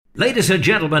Ladies and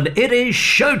gentlemen, it is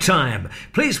showtime.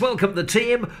 Please welcome the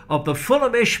team of the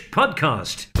Fulhamish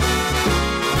podcast.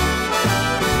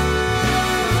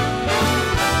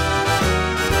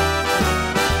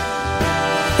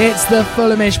 It's the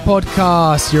Fulhamish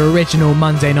podcast, your original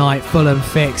Monday night Fulham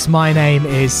fix. My name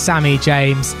is Sammy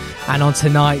James, and on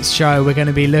tonight's show we're going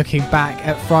to be looking back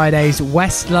at Friday's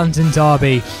West London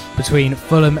derby between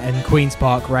Fulham and Queen's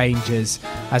Park Rangers,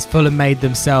 as Fulham made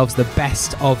themselves the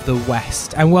best of the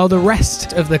West. And well, the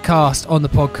rest of the cast on the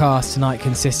podcast tonight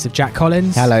consists of Jack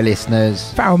Collins. Hello,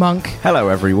 listeners. Farrell Monk. Hello,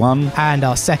 everyone. And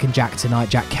our second Jack tonight,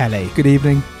 Jack Kelly. Good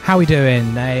evening. How are we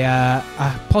doing? A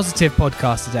positive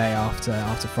podcast today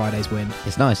after Friday's win.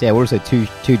 It's nice, yeah. We're also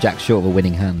two Jacks short of a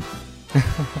winning hand.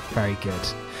 Very good.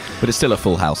 But it's still a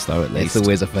full house, though, at least. It's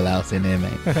always a full house in here,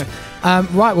 mate.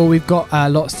 Right, well, we've got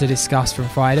lots to discuss from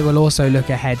Friday. We'll also look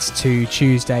ahead to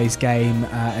Tuesday's game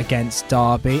against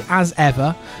Derby. As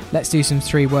ever, let's do some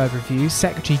three-word reviews.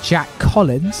 Secretary Jack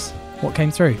Collins, what came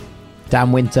through?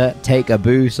 Dan Winter, take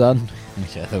Abou Son,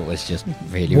 which I thought was just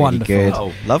really good.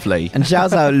 Oh, lovely. And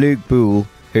shouts out Luke Boole,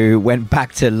 who went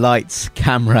back to lights,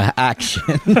 camera, action.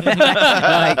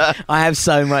 I have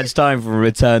so much time for a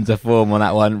return to form on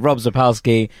that one. Rob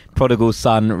Zapolski, prodigal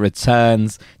son,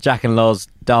 returns. Jack and Loz,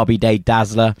 Derby Day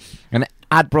dazzler. And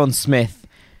Adbron Smith,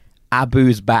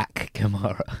 Abou's back,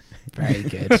 Kamara. Very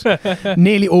good.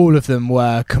 Nearly all of them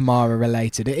were Kamara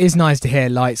related. It is nice to hear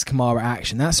lights, Kamara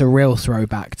action. That's a real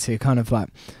throwback to kind of like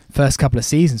first couple of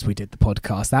seasons we did the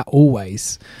podcast. That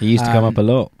always he used to come up a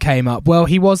lot. Came up. Well,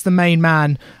 he was the main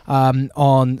man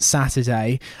on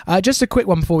Saturday. Just a quick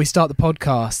one before we start the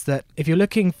podcast, that if you're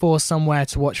looking for somewhere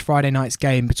to watch Friday night's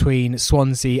game between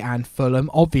Swansea and Fulham,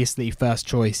 obviously first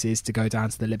choice is to go down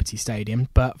to the Liberty Stadium.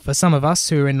 But for some of us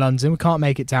who are in London, we can't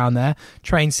make it down there.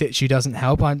 Train situ doesn't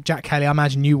help. Jack Kelly, I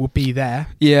imagine you will be there.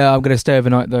 Yeah, I'm going to stay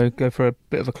overnight though. Go for a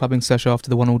bit of a clubbing session after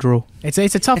the 1-1 draw. It's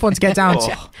a tough one to get down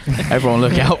to. Everyone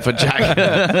look out for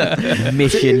Jack.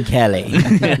 Mission Kelly.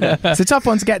 It's a tough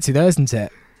one to get to though, isn't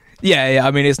it? Yeah.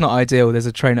 I mean, it's not ideal. There's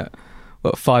a train at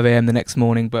 5 a.m. the next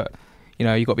morning, but you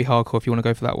know, you've got to be hardcore if you want to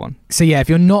go for that one. So yeah, if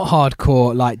you're not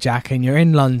hardcore like Jack and you're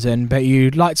in London, but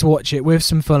you'd like to watch it with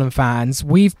some Fulham fans,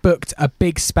 we've booked a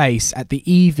big space at the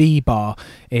EV bar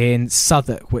in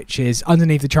Southwark, which is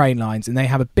underneath the train lines, and they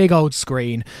have a big old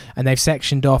screen, and they've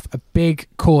sectioned off a big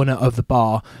corner of the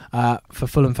bar for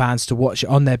Fulham fans to watch it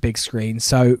on their big screen.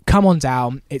 So come on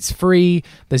down. It's free.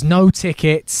 There's no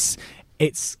tickets.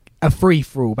 It's a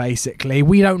free-for-all, basically.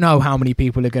 We don't know how many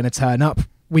people are going to turn up.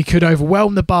 We could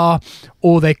overwhelm the bar,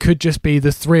 or there could just be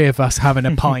the three of us having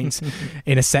a pint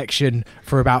in a section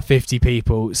for about 50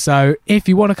 people. So if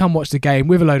you want to come watch the game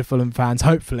with a load of Fulham fans,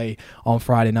 hopefully on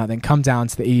Friday night, then come down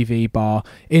to the EV bar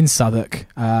in Southwark,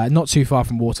 not too far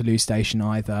from Waterloo Station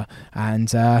either.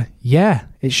 And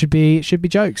it should be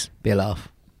jokes. Be a laugh.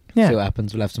 Yeah. See what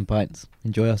happens. We'll have some pints.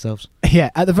 Enjoy ourselves. Yeah,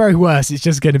 at the very worst, it's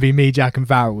just going to be me, Jack and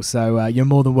Farrell. So you're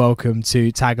more than welcome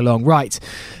to tag along. Right,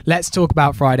 let's talk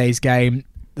about Friday's game.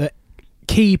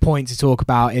 Key point to talk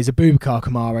about is Abubakar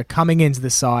Kamara coming into the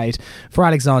side for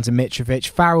Alexander Mitrovic.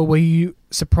 Farrell, were you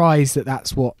surprised that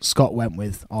that's what Scott went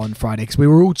with on Friday? Because we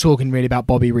were all talking really about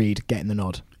Bobby Reid getting the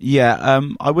nod. Yeah,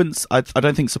 I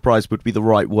don't think surprised would be the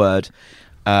right word.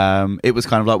 It was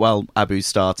kind of like, well, Abou's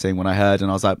starting when I heard,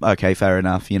 and I was like, okay, fair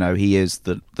enough. You know, he is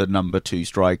the number 2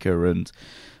 striker, and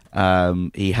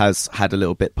he has had a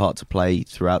little bit part to play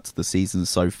throughout the season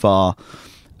so far.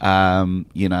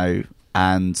 You know,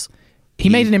 and he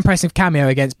made an impressive cameo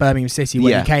against Birmingham City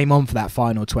when he came on for that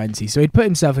final 20, so he'd put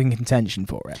himself in contention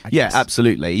for it, I guess.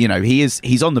 Absolutely. You know,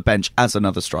 he's on the bench as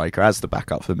another striker, as the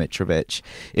backup for Mitrovic.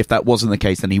 If that wasn't the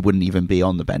case, then he wouldn't even be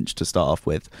on the bench to start off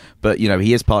with. But, you know,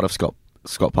 he is part of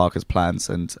Scott Parker's plans,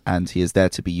 and he is there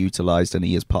to be utilised, and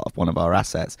he is part of one of our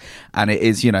assets. And it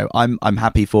is, you know, I'm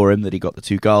happy for him that he got the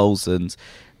 2 goals, and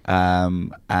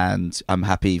I'm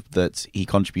happy that he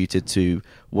contributed to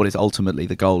what is ultimately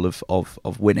the goal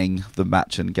of winning the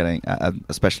match and getting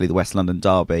especially the West London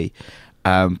derby.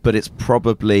 But it's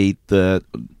probably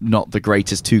not the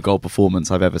greatest 2-goal performance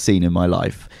I've ever seen in my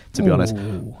life, to be honest.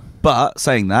 But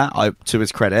saying that, to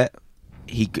his credit,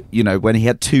 he, you know, when he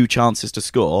had 2 chances to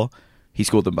score, he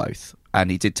scored them both,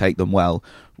 and he did take them well,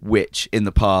 which in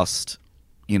the past,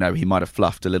 you know, he might have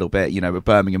fluffed a little bit. You know, with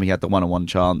Birmingham, he had the 1-on-1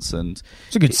 chance, and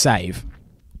it's a good save.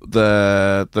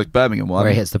 The Birmingham one,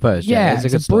 where he hits the post. Yeah,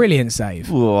 it's a brilliant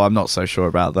save. Oh, I'm not so sure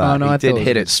about that. Oh, no, he did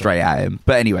hit it straight at him.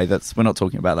 But anyway, we're not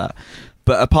talking about that.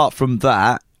 But apart from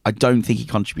that, I don't think he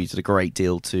contributed a great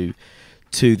deal to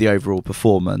the overall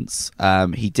performance.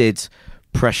 He did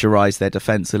pressurise their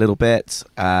defence a little bit.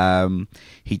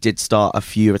 He did start a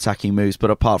few attacking moves, but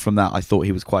apart from that, I thought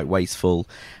he was quite wasteful.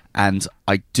 and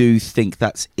I do think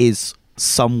that is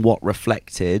somewhat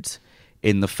reflected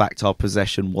in the fact our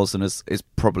possession wasn't is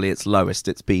probably its lowest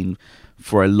it's been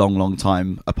for a long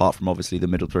time, apart from obviously the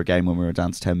Middlesbrough game when we were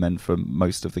down to 10 men for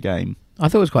most of the game. I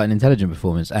thought it was quite an intelligent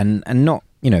performance, and not,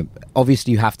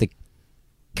 obviously you have to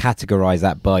categorise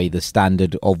that by the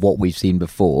standard of what we've seen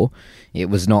before. It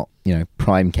was not,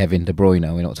 prime Kevin De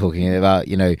Bruyne. We're not talking about,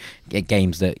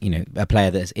 games that, a player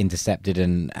that's intercepted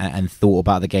and thought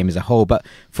about the game as a whole. But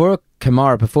for a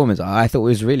Kamara performance, I thought it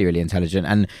was really, really intelligent.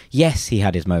 And yes, he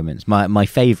had his moments. My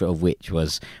favourite of which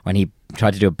was when he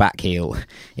tried to do a back heel.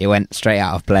 It went straight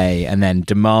out of play and then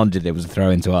demanded it was a throw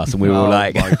into us, and we were all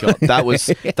like, "Oh my god, that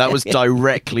was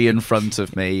directly in front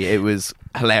of me." It was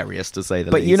hilarious to say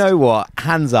the least. But you know what?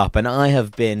 Hands up, and I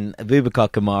have been Abubakar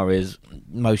Kamara's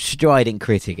most strident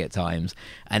critic at times,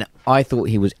 and I thought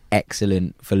he was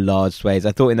excellent for large swathes.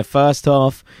 I thought in the first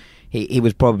half he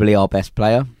was probably our best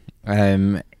player.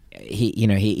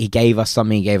 He gave us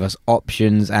something, he gave us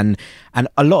options, and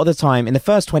a lot of the time in the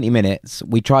first 20 minutes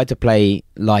we tried to play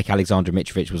like Alexander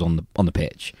Mitrovic was on the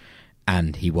pitch,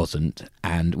 and he wasn't,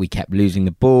 and we kept losing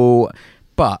the ball.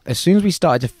 But as soon as we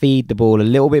started to feed the ball a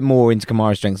little bit more into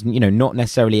Kamara's strengths, not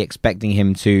necessarily expecting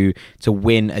him to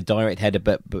win a direct header,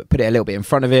 but put it a little bit in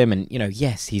front of him, and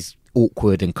yes, he's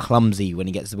awkward and clumsy when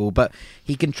he gets the ball, but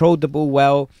he controlled the ball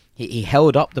well. He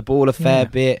held up the ball a fair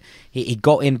bit. He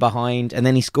got in behind, and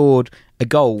then he scored a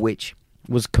goal which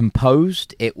was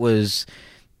composed. It was,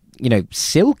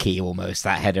 silky almost,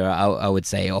 that header, I would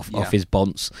say, off his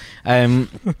bonce. And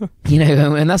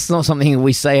that's not something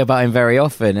we say about him very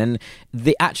often. And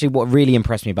actually what really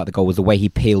impressed me about the goal was the way he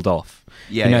peeled off.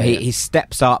 He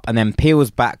steps up and then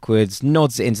peels backwards,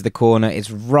 nods it into the corner.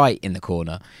 It's right in the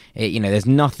corner. There's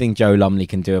nothing Joe Lumley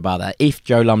can do about that. If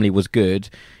Joe Lumley was good,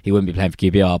 he wouldn't be playing for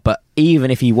QPR. But even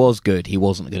if he was good, he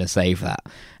wasn't going to save that.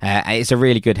 It's a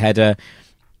really good header.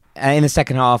 In the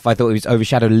second half, I thought he was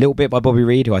overshadowed a little bit by Bobby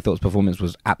Reid, who I thought his performance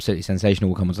was absolutely sensational.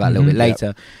 We'll come on to that a little bit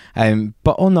later. Yep.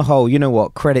 But on the whole, you know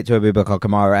what? Credit to Abubakar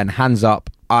Kamara, and hands up.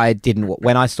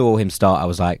 When I saw him start, I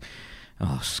was like,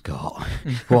 "Oh, Scott,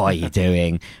 what are you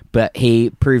doing?" But he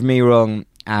proved me wrong,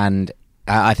 and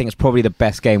I think it's probably the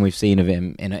best game we've seen of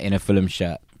him in a Fulham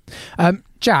shirt.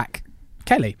 Jack,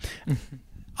 Kelly,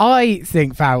 I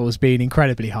think Farrell's been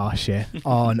incredibly harsh here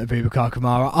on Abubakar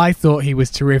Kamara. I thought he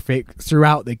was terrific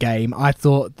throughout the game. I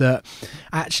thought that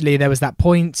actually there was that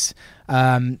point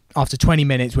after 20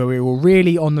 minutes where we were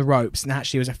really on the ropes, and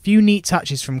actually there was a few neat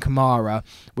touches from Kamara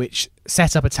which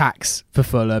set up attacks for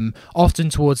Fulham, often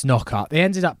towards knock-up. They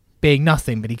ended up being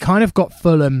nothing, but he kind of got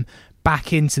Fulham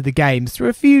back into the game through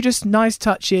a few just nice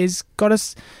touches, got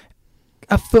us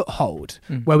a foothold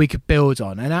where we could build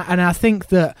on, and I think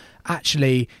that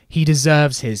actually he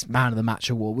deserves his Man of the Match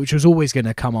award, which was always going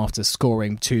to come after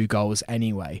scoring 2 goals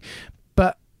anyway.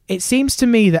 But it seems to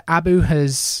me that Abu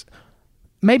has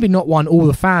maybe not won all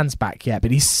the fans back yet,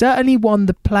 but he's certainly won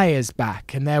the players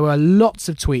back, and there were lots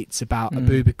of tweets about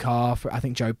Abubakar. I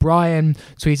think Joe Bryan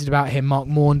tweeted about him, Mark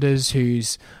Maunders,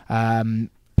 who's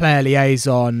player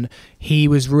liaison, he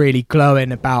was really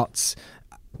glowing about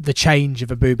the change of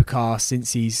Abubakar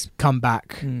since he's come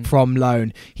back from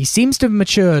loan. He seems to have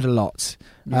matured a lot.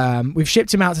 We've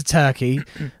shipped him out to Turkey,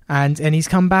 and he's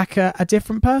come back a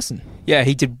different person. Yeah,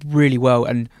 he did really well,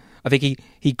 and I think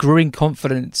he grew in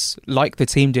confidence like the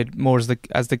team did more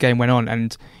as the game went on.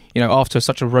 And after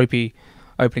such a ropey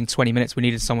opening 20 minutes, we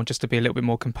needed someone just to be a little bit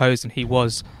more composed, and he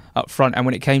was up front. And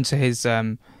when it came to his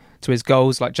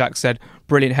goals, like Jack said,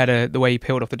 brilliant header, the way he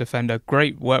peeled off the defender,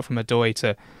 great work from Adoy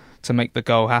to make the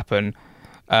goal happen.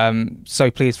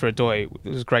 So pleased for Adoy. It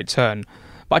was a great turn.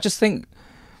 But I just think,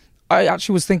 I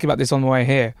actually was thinking about this on the way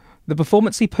here. The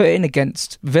performance he put in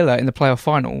against Villa in the playoff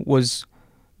final was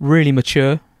really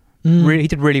mature. He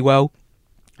did really well.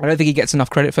 I don't think he gets enough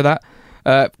credit for that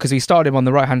because we started him on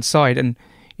the right-hand side, and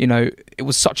it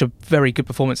was such a very good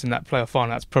performance in that playoff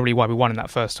final. That's probably why we won in that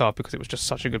first half, because it was just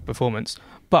such a good performance.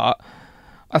 But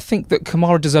I think that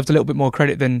Kamara deserves a little bit more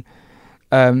credit than...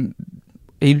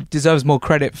 he deserves more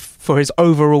credit for his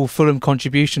overall Fulham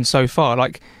contribution so far.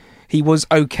 Like, he was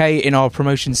okay in our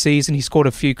promotion season. He scored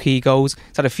a few key goals.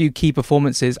 He's had a few key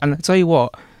performances. And I tell you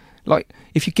what, like,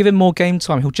 if you give him more game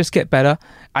time, he'll just get better.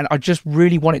 And I just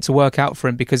really want it to work out for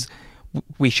him, because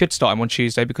we should start him on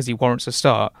Tuesday because he warrants a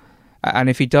start. And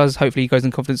if he does, hopefully he goes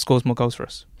in confidence, scores more goals for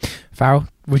us. Farrell,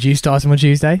 would you start him on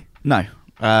Tuesday? No.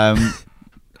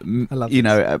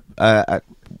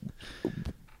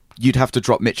 You'd have to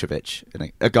drop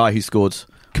Mitrovic, a guy who scored.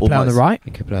 Could play on the right.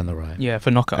 He could play on the right. Yeah, for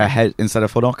Knockout. Ahead instead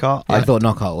of for Knockout. I thought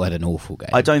Knockout had an awful game.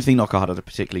 I don't think Knockout had a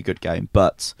particularly good game,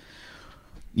 but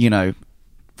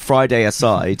Friday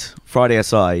aside,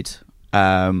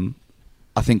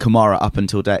 I think Kamara up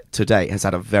until to date has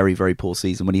had a very, very poor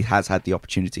season when he has had the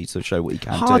opportunity to show what he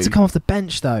can do. Hard to come off the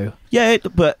bench though. Yeah,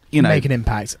 but make an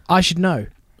impact. I should know.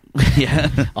 Yeah,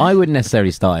 I wouldn't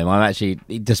necessarily start him. I'm actually,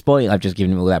 despite I've just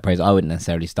given him all that praise, I wouldn't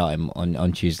necessarily start him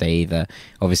on Tuesday either.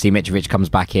 Obviously, Mitrovic comes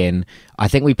back in. I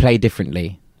think we play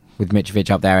differently with Mitrovic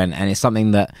up there, and it's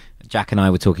something that Jack and I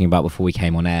were talking about before we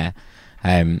came on air.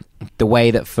 The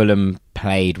way that Fulham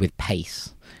played with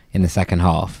pace in the second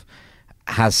half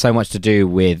has so much to do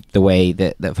with the way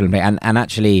that Fulham play. And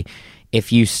actually,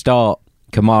 if you start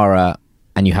Kamara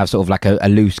and you have sort of like a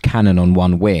loose cannon on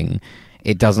one wing,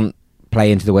 it doesn't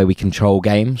play into the way we control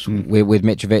games with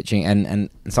Mitrovic. And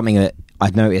something that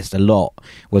I'd noticed a lot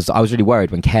was I was really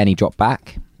worried when Kearney dropped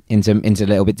back into a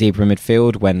little bit deeper in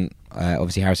midfield when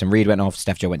obviously Harrison Reed went off,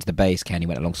 Steph Joe went to the base, Kearney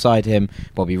went alongside him,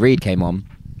 Bobby Reed came on.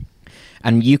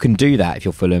 And you can do that if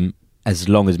you're Fulham as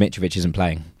long as Mitrovic isn't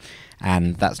playing.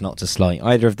 And that's not to slight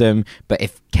either of them. But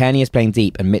if Kearney is playing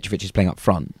deep and Mitrovic is playing up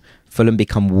front, Fulham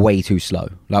become way too slow.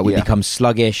 Like we become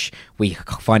sluggish. We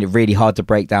find it really hard to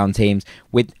break down teams.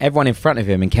 With everyone in front of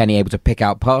him and Kearney able to pick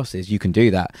out passes, you can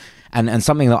do that. And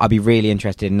something that I'd be really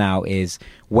interested in now is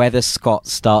whether Scott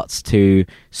starts to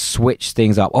switch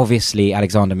things up. Obviously,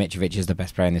 Alexander Mitrovic is the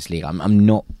best player in this league. I'm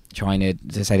not trying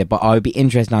to say that, but I would be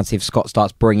interested now to see if Scott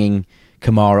starts bringing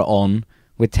Kamara on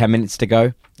with 10 minutes to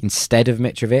go instead of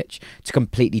Mitrovic to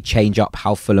completely change up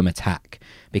how Fulham attack.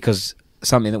 Because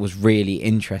something that was really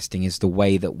interesting is the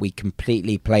way that we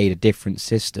completely played a different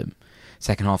system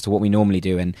second half to what we normally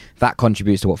do, and that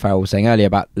contributes to what Farrell was saying earlier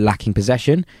about lacking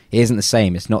possession. It isn't the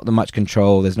same. It's not that much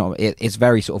control. It's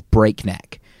very sort of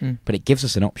breakneck, but it gives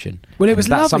us an option. Well, it was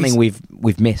that's lovely. something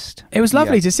we've missed. It was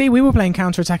lovely to see. We were playing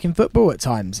counter-attacking football at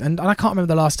times, and I can't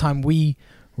remember the last time we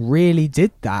really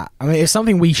did that. I mean, it's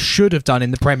something we should have done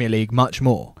in the Premier League much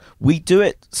more. we do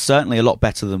it certainly a lot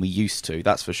better than we used to,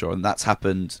 that's for sure, and that's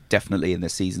happened definitely in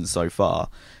this season so far.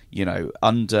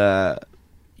 Under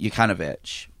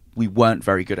Jukanovic, we weren't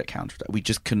very good at counter-attack. We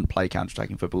just couldn't play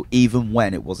counter-attacking football, even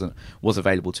when it was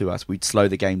available to us. We'd slow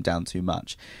the game down too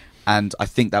much, and I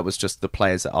think that was just the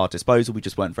players at our disposal. We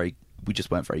just weren't very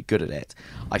good at it.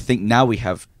 I think now we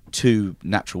have two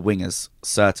natural wingers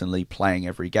certainly playing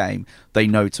every game. They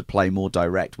know to play more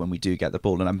direct when we do get the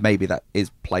ball, and maybe that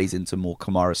plays into more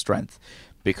Kamara's strength,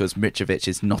 because Mitrovic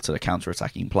is not a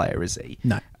counter-attacking player, is he?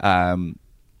 No.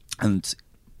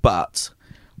 But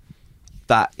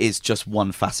that is just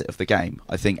one facet of the game.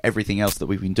 I think everything else that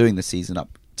we've been doing this season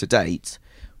up to date,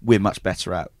 we're much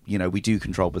better at. We do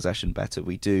control possession better.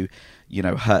 We do,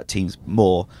 hurt teams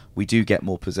more. We do get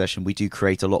more possession. We do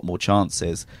create a lot more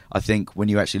chances. I think when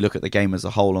you actually look at the game as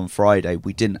a whole on Friday,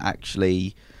 we didn't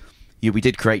actually... we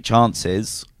did create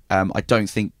chances. I don't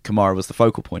think Kamara was the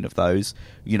focal point of those.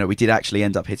 We did actually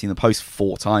end up hitting the post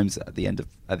 4 times at the end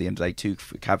of day 2.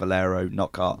 Cavallero,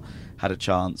 Knockaert had a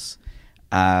chance.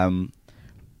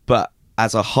 But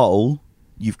as a whole,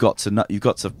 you've got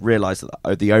to realise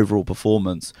that the overall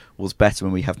performance was better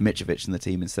when we have Mitrovic in the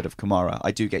team instead of Kamara.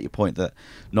 I do get your point that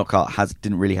Knockaert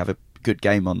didn't really have a good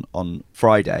game on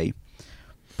Friday,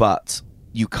 but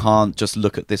you can't just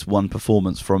look at this one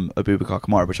performance from Aboubakar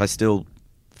Kamara, which I still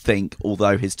think,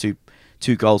 although his two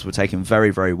goals were taken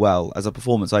very, very well, as a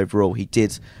performance overall, he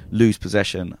did lose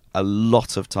possession a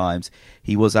lot of times.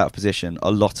 He was out of position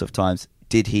a lot of times.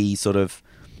 Did he sort of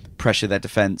pressure their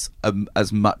defence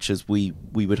as much as we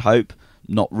would hope?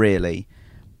 Not really.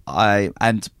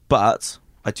 But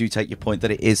I do take your point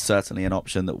that it is certainly an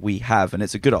option that we have, and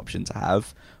it's a good option to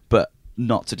have, but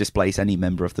not to displace any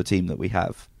member of the team that we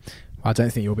have. I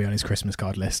don't think you'll be on his Christmas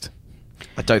card list.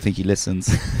 I don't think he listens.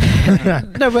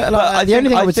 No, but the only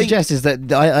thing I would suggest is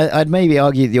that I'd maybe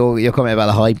argue your comment about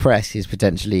the high press is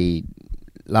potentially...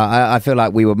 I feel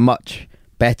like we were much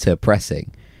better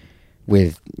pressing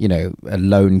with, a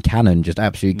lone cannon just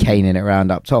absolutely caning it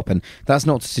around up top. And that's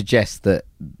not to suggest that,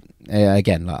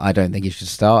 again, I don't think he should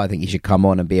start. I think he should come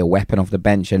on and be a weapon off the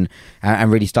bench and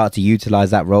really start to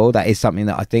utilise that role. That is something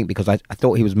that I think, because I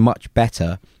thought he was much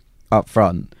better up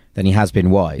front than he has been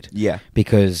wide. Yeah.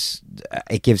 Because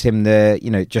it gives him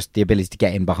the, just the ability to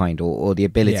get in behind or the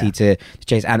ability to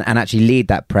chase and actually lead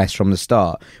that press from the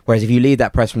start. Whereas if you lead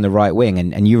that press from the right wing,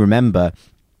 and you remember,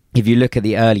 if you look at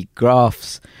the early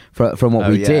graphs from what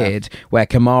we did, where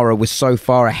Kamara was so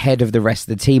far ahead of the rest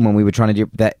of the team when we were trying to do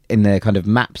that in the kind of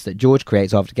maps that George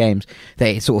creates after games, that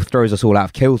it sort of throws us all out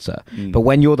of kilter. But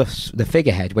when you're the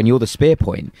figurehead, when you're the spear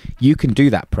point, you can do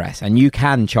that press and you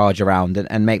can charge around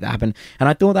and make that happen. And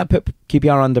I thought that put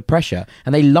QPR under pressure,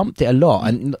 and they lumped it a lot.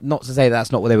 And not to say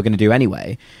that's not what they were going to do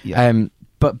anyway.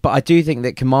 But I do think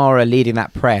that Kamara leading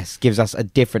that press gives us a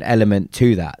different element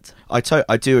to that. I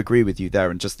do agree with you there,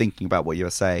 and just thinking about what you were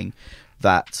saying,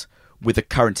 that with the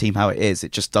current team how it is,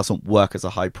 it just doesn't work as a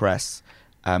high press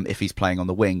if he's playing on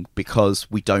the wing, because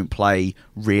we don't play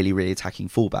really, really attacking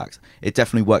fullbacks. It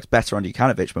definitely works better under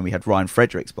Jukanovic when we had Ryan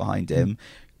Fredericks behind him,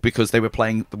 because we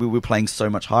were playing so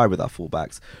much higher with our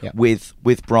fullbacks. Yep.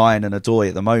 With Brian and Adoy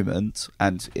at the moment,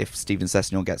 and if Steven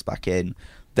Sessegnon gets back in,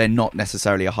 they're not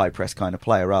necessarily a high press kind of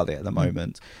player, are they, at the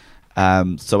moment?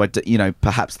 So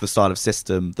perhaps the style of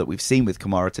system that we've seen with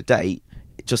Kamara to date,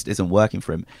 it just isn't working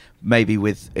for him. Maybe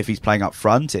if he's playing up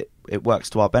front, it works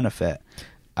to our benefit.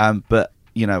 But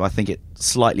I think it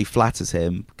slightly flatters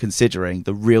him, considering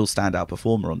the real standout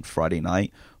performer on Friday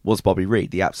night was Bobby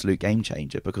Reid, the absolute game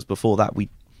changer, because before that we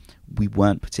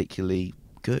weren't particularly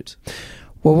good.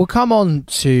 Well, we'll come on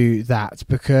to that,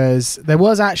 because there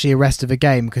was actually a rest of the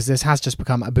game, because this has just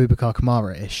become Aboubakar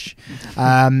Kamara-ish.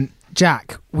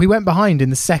 Jack, we went behind in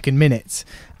the second minute,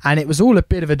 and it was all a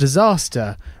bit of a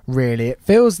disaster, really. It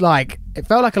felt like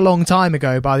a long time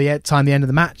ago by the time the end of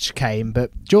the match came,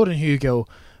 but Jordan Hugill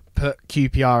put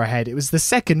QPR ahead. It was the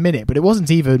second minute, but it wasn't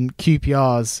even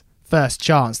QPR's first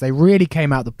chance. They really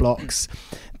came out the blocks.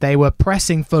 They were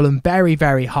pressing Fulham very,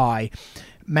 very high,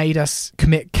 made us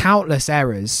commit countless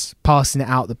errors, passing it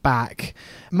out the back.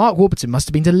 Mark Warburton must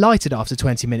have been delighted after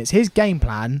 20 minutes. His game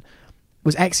plan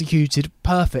was executed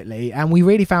perfectly, and we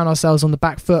really found ourselves on the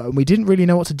back foot, and we didn't really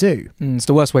know what to do. It's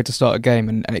the worst way to start a game,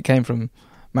 and it came from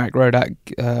Marek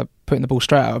Rodak putting the ball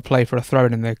straight out of play for a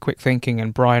throw-in in their quick thinking,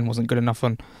 and Brian wasn't good enough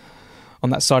on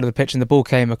that side of the pitch, and the ball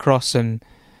came across and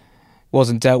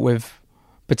wasn't dealt with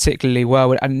particularly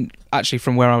well. And actually,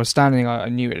 from where I was standing, I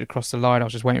knew it had crossed the line. I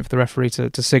was just waiting for the referee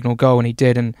to signal goal, and he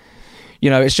did. And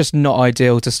it's just not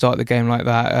ideal to start the game like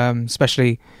that,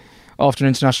 especially after an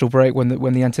international break, when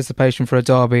the anticipation for a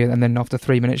derby, and then after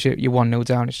 3 minutes you're 1-0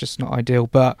 down. It's just not ideal.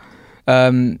 But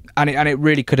and it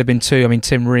really could have been two. I mean,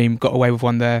 Tim Ream got away with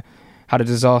one there, had a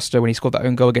disaster when he scored that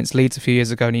own goal against Leeds a few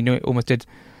years ago, and he knew it almost did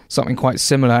something quite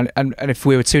similar. And if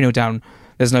we were 2-0 down,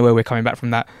 there's no way we're coming back from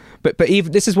that. But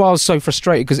even this is why I was so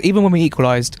frustrated, because even when we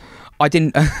equalised, I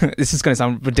didn't. This is going to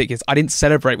sound ridiculous. I didn't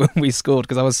celebrate when we scored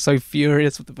because I was so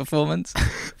furious with the performance.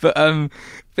 But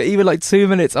even like 2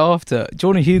 minutes after,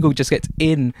 Jordan Hugill just gets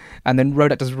in, and then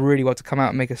Rodak does really well to come out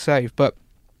and make a save. But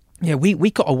yeah, we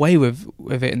got away with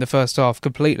it in the first half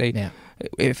completely. Yeah.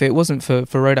 If it wasn't for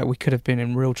Rodak, we could have been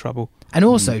in real trouble. And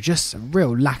also just a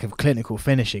real lack of clinical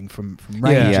finishing from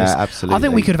Rangers. Yeah, absolutely. I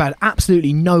think we could have had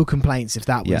absolutely no complaints if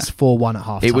that was 4-1 at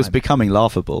half time. It was becoming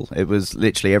laughable. It was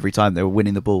literally every time they were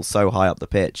winning the ball so high up the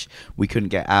pitch, we couldn't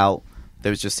get out.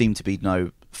 There just seemed to be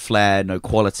no flair, no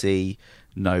quality,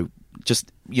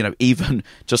 even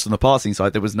just on the passing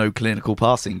side, there was no clinical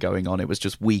passing going on. It was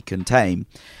just weak and tame.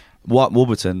 What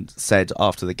Warburton said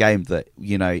after the game, that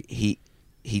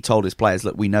he told his players,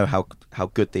 look, we know how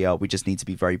good they are. We just need to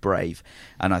be very brave.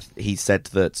 And he said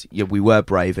that we were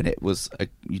brave, and it was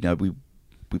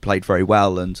we played very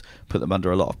well and put them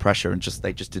under a lot of pressure, and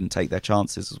they just didn't take their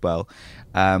chances as well.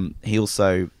 He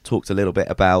also talked a little bit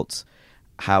about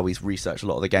how he's researched a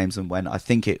lot of the games, and when I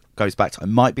think it goes back to, it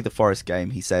might be the Forest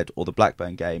game, he said, or the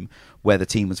Blackburn game, where the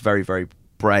team was very, very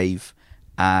brave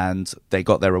and they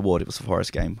got their reward. It was the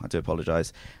Forest game. I do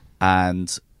apologise.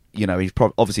 And he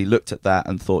obviously looked at that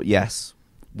and thought, yes,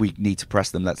 we need to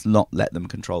press them. Let's not let them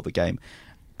control the game.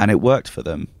 And it worked for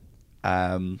them.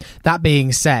 That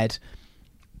being said,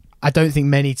 I don't think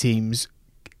many teams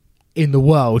in the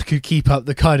world could keep up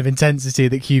the kind of intensity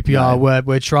that QPR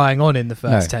were trying on in the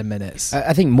first 10 minutes.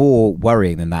 I think more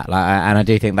worrying than that, and I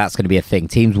do think that's going to be a thing.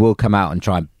 Teams will come out and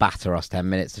try and batter us 10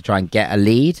 minutes to try and get a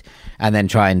lead and then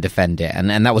try and defend it.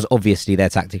 And that was obviously their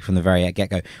tactic from the very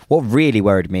get-go. What really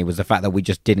worried me was the fact that we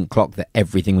just didn't clock that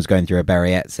everything was going through a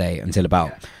Berrietze until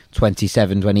about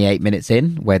 27, 28 minutes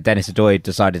in, where Dennis Adoy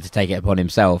decided to take it upon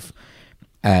himself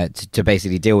to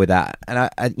basically deal with that.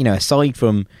 And, aside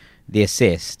from the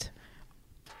assist,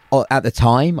 at the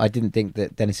time, I didn't think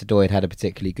that Dennis Adoy had a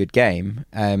particularly good game.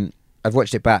 I've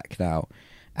watched it back now,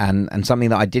 and something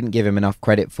that I didn't give him enough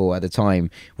credit for at the time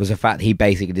was the fact that he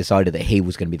basically decided that he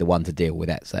was going to be the one to deal with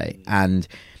Eze. And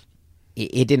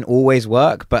it didn't always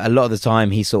work, but a lot of the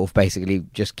time he sort of basically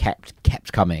just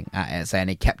kept coming at Eze, and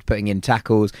he kept putting in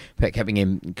tackles, kept putting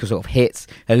in sort of hits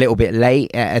a little bit late.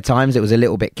 At times it was a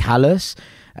little bit callous,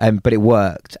 but it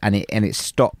worked, and it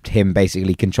stopped him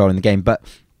basically controlling the game. But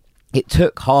it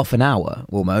took half an hour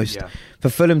almost for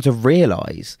Fulham to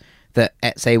realise that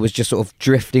Eze was just sort of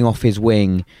drifting off his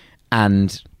wing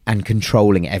and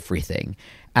controlling everything.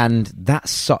 And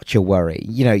that's such a worry.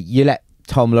 You let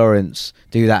Tom Lawrence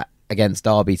do that against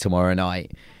Derby tomorrow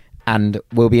night, and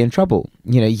we'll be in trouble.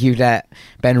 You know, you let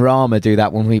Ben Rama do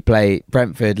that when we play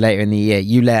Brentford later in the year.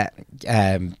 You let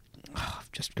I've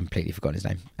just completely forgotten his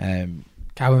name.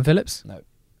 Calvin Phillips? No.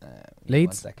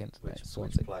 Leeds? 1 second.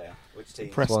 Which player? Which team?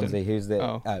 Preston. Swansea. Who's the?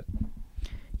 Oh.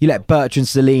 You let Bertrand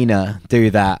Selena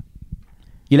do that.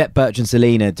 You let Bertrand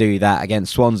Selena do that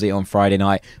against Swansea on Friday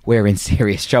night. We're in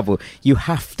serious trouble. You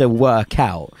have to work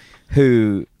out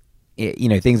who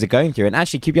things are going through. And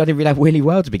actually, QPR didn't really have really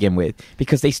well to begin with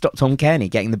because they stopped Tom Kearney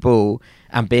getting the ball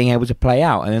and being able to play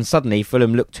out. And then suddenly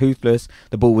Fulham looked toothless.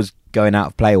 The ball was going out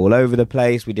of play all over the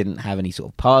place. We didn't have any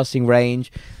sort of passing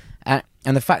range.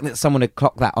 And the fact that someone had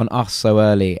clocked that on us so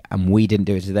early and we didn't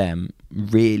do it to them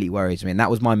really worries me. And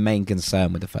that was my main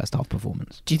concern with the first half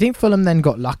performance. Do you think Fulham then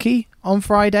got lucky on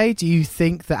Friday? Do you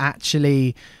think that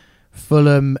actually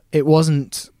Fulham, it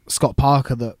wasn't Scott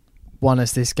Parker that won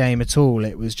us this game at all?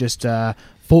 It was just a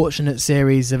fortunate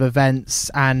series of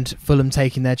events and Fulham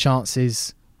taking their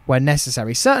chances when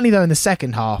necessary. Certainly, though, in the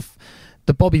second half,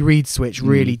 the Bobby Reid switch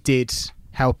really did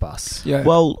help us. Yeah.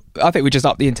 Well, I think we just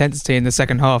upped the intensity in the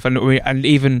second half, and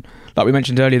even like we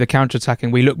mentioned earlier, the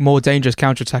counter-attacking. We look more dangerous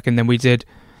counter-attacking than we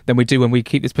do when we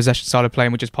keep this possession style of play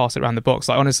and we just pass it around the box.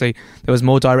 Like honestly, there was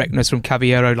more directness from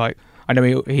Cavallero. Like I know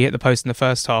he hit the post in the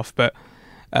first half, but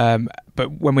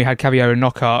when we had Cavallero,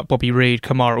 Knockaert, Bobby Reid,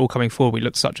 Kamara all coming forward, we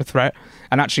looked such a threat.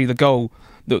 And actually, the goal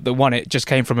that won it just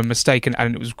came from a mistake, and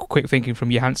it was quick thinking from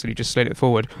Johansson who just slid it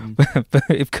forward. But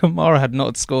if Kamara had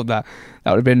not scored that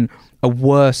would have been a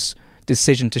worse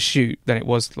decision to shoot than it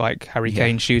was like Harry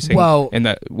Kane shooting in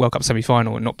the World Cup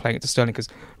semi-final and not playing it to Sterling, because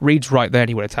Reid's right there and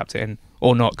he would have tapped it in,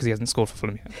 or not, because he hasn't scored for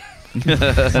Fulham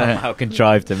yet. Somehow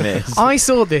contrived to miss. I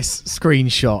saw this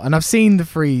screenshot and I've seen the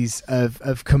freeze of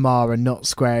Kamara not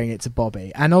squaring it to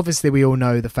Bobby, and obviously we all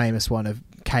know the famous one of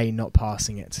Kane not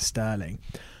passing it to Sterling.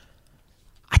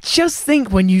 I just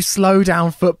think when you slow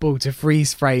down football to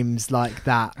freeze frames like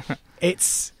that,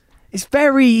 it's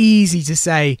very easy to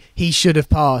say he should have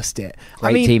passed it.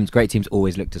 Great teams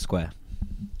always look to square.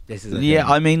 This is yeah,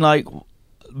 I mean, like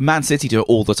Man City do it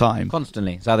all the time.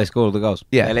 Constantly. It's how they score all the goals.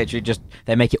 Yeah. They literally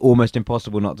they make it almost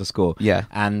impossible not to score. Yeah.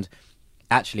 And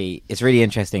actually, it's really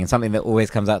interesting, and something that always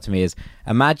comes out to me is,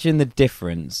 imagine the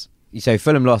difference. So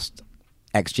Fulham lost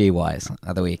XG-wise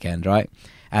at the weekend, right?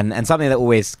 And something that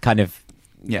always kind of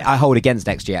I hold against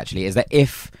XG, actually, is that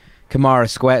if Kamara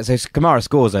scores a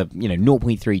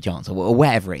 0.3 chance or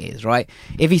whatever it is, right?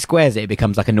 If he squares it, it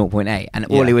becomes like a 0.8, and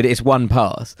it's one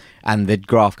pass and the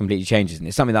graph completely changes. And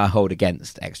it's something that I hold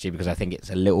against XG because I think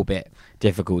it's a little bit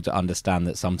difficult to understand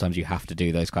that sometimes you have to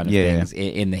do those kind of things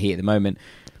in the heat of the moment.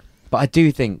 But I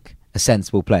do think a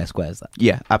sensible player squares that.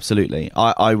 Yeah, absolutely.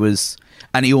 I was,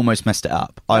 and he almost messed it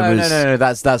up. No,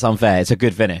 that's unfair. It's a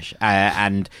good finish,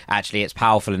 and actually it's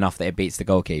powerful enough that it beats the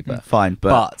goalkeeper. Fine,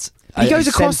 but he goes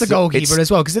across the goalkeeper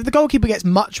as well, because if the goalkeeper gets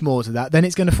much more to that, then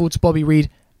it's going to fall to Bobby Reid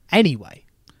anyway.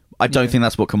 I don't think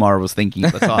that's what Kamara was thinking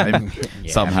at the time.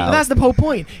 Somehow, but that's the whole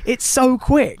point. It's so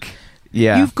quick.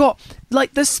 Yeah, you've got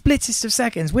like the splittest of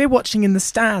seconds. We're watching in the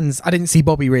stands. I didn't see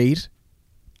Bobby Reid.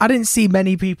 I didn't see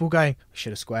many people going,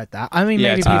 should have squared that. I mean,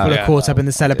 maybe people are caught up in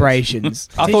the celebrations.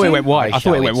 I thought it went wide. I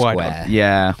thought it went wide.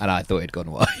 Yeah. And I thought it'd gone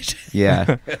wide.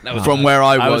 Yeah. From where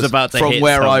I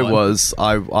was,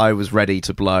 I was ready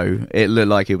to blow. It looked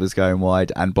like it was going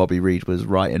wide, and Bobby Reid was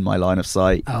right in my line of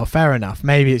sight. Oh, fair enough.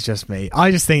 Maybe it's just me.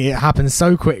 I just think it happens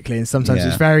so quickly, and sometimes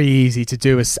it's very easy to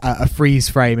do a freeze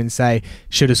frame and say,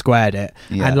 should have squared it.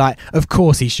 Yeah. And of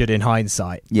course he should in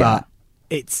hindsight. Yeah. But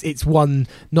it's one,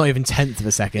 not even 1/10 of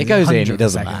a second. It goes in, it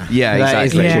doesn't matter. Yeah,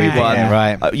 exactly. We won. Yeah,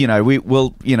 right.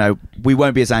 We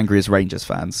won't be as angry as Rangers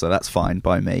fans, so that's fine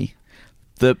by me.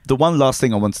 The one last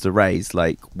thing I wanted to raise,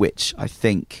 which I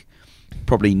think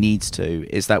probably needs to,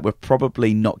 is that we're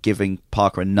probably not giving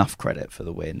Parker enough credit for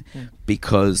the win,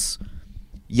 because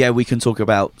we can talk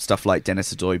about stuff like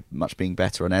Dennis Adoy much being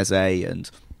better on Eze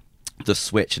and the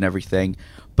switch and everything,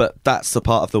 but that's the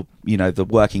part of the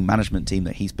working management team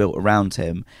that he's built around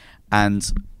him,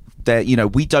 and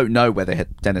we don't know whether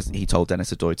he told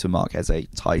Dennis Adoy to mark Eze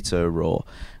tighter or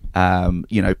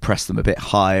press them a bit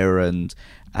higher and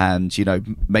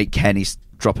make Kenny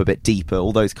drop a bit deeper,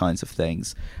 all those kinds of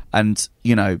things. And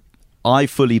I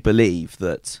fully believe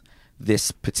that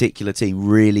this particular team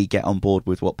really get on board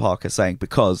with what Parker's saying,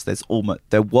 because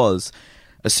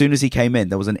as soon as he came in,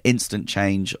 there was an instant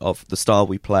change of the style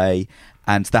we play,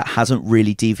 and that hasn't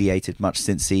really deviated much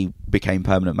since he became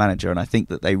permanent manager. And I think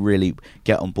that they really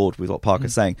get on board with what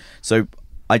Parker's saying. So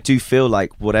I do feel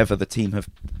like whatever the team have,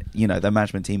 their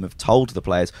management team have told the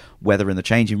players, whether in the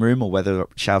changing room or whether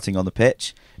shouting on the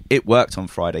pitch, it worked on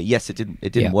Friday. Yes, it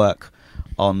didn't work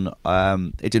on.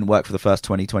 It didn't work for the first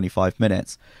 20-25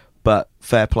 minutes. But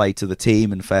fair play to the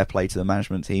team and fair play to the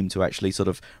management team to actually sort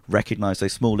of recognise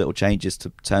those small little changes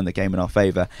to turn the game in our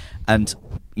favour. And,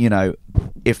 you know,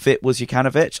 if it was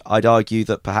Jokanovic, I'd argue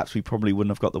that perhaps we probably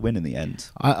wouldn't have got the win in the end.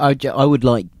 I would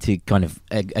like to kind of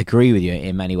agree with you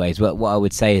in many ways, but what I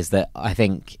would say is that I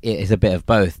think it is a bit of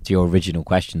both to your original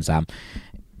question, Sam.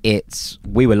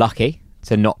 We were lucky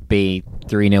to not be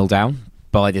 3-0 down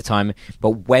by the time,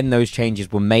 but when those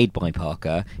changes were made by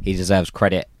Parker, he deserves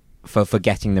credit for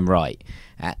getting them right,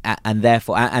 and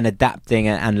therefore and adapting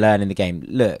and learning the game.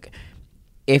 Look,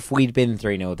 if we'd been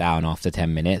 3-0 down after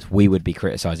 10 minutes, we would be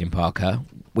criticising Parker.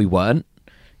 We weren't.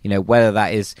 You know, whether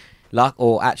that is luck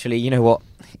or actually, you know what,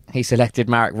 he selected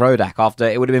Marek Rodak after.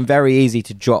 It would have been very easy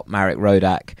to drop Marek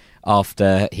Rodak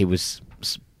after he was,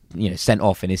 you know, sent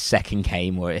off in his second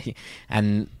game,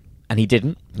 and he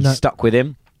didn't. He stuck with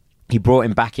him. He brought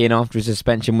him back in after his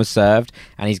suspension was served,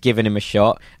 and he's given him a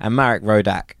shot. And Marek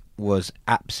Rodak was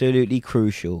absolutely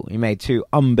crucial. He made 2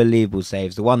 unbelievable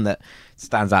saves. The one that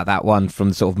stands out, that one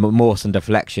from sort of Mawson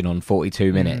deflection on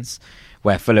 42 minutes,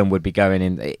 where Fulham would be going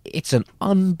in. It's an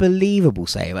unbelievable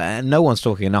save, and no one's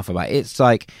talking enough about it. It's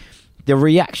like the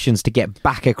reactions to get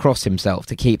back across himself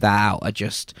to keep that out are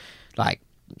just like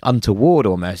untoward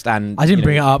almost. And I didn't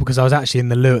bring it up because I was actually in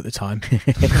the loo at the time.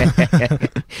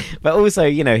 But also,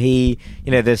 you know,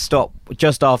 the stop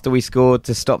just after we scored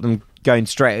to stop them going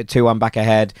straight at 2-1 back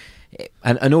ahead,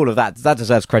 and all of that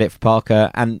deserves credit for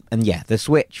Parker. And yeah, the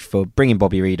switch for bringing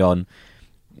Bobby Reid on,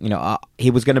 you know,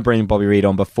 he was going to bring Bobby Reid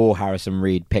on before Harrison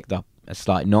Reid picked up a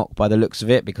slight knock by the looks of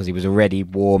it, because he was already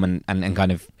warm and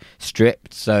kind of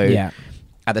stripped. So yeah,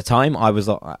 at the time I was,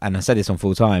 and I said this on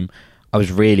Full Time, I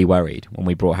was really worried when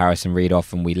we brought Harrison Reid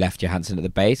off and we left Johansson at the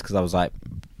base, because I was like,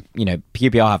 you know,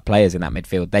 QPR have players in that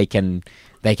midfield. They can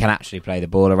actually play the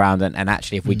ball around, and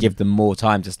actually if we give them more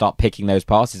time to start picking those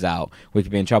passes out, we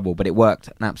could be in trouble. But it worked,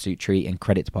 an absolute treat, and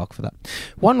credit to Parker for that.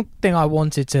 One thing I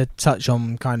wanted to touch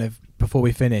on kind of before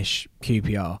we finish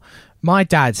QPR, my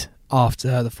dad,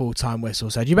 after the full-time whistle,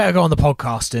 said, you better go on the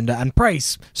podcast and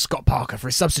praise Scott Parker for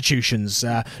his substitutions.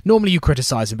 Normally you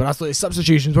criticise him, but I thought his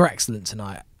substitutions were excellent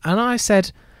tonight. And I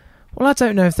said, well, I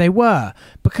don't know if they were,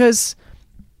 because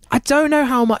I don't know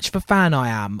how much of a fan I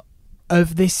am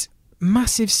of this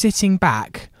massive sitting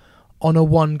back on a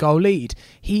 1-goal lead.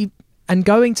 And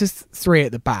going to 3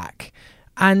 at the back.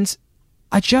 And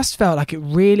I just felt like it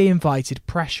really invited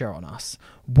pressure on us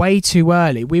way too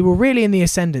early. We were really in the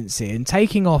ascendancy, and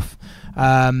taking off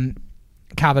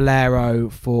Cavallero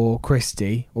for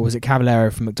Christie, or was it Cavallero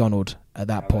for McDonald at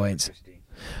that point?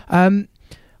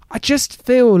 I just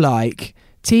feel like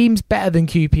teams better than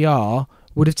QPR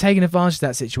would have taken advantage of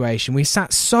that situation. We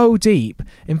sat so deep,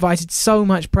 invited so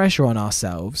much pressure on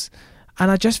ourselves,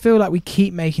 and I just feel like we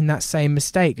keep making that same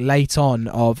mistake late on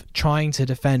of trying to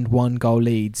defend 1-goal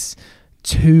leads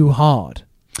too hard.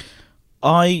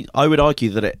 I would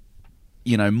argue that it,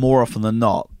 you know, more often than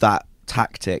not, that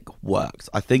tactic worked.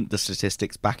 I think the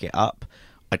statistics back it up.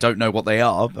 I don't know what they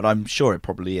are, but I'm sure it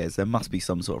probably is. There must be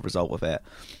some sort of result with it.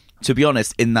 To be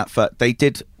honest, in that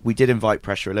we did invite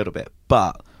pressure a little bit,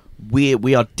 but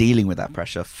we are dealing with that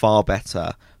pressure far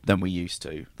better than we used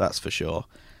to. That's for sure.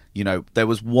 You know, there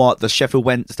was the Sheffield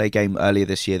Wednesday game earlier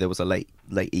this year. There was a late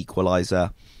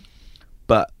equaliser,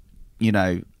 but you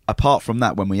know, apart from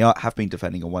that, when we have been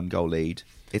defending a 1-goal lead,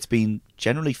 it's been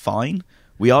generally fine.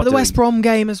 But the West Brom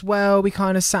game as well, we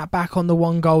kind of sat back on the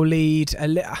 1-goal lead.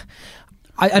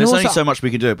 There's only so much we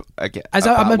can do.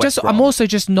 I'm also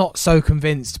just not so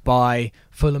convinced by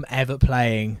Fulham ever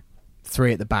playing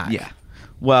 3 at the back. Yeah.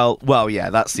 Well, yeah.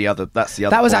 That's the other.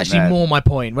 That was actually more my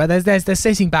point. Where they're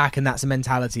sitting back, and that's a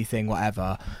mentality thing,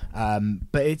 whatever.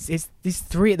 But it's this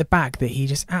 3 at the back that he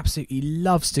just absolutely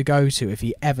loves to go to if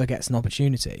he ever gets an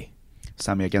opportunity.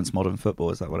 Sammy against modern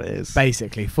football, is that what it is?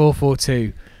 Basically,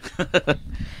 4-4-2.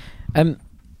 It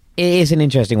is an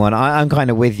interesting one. I'm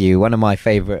kind of with you. One of my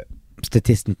favourite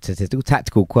statistical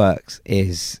tactical quirks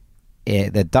is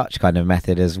the Dutch kind of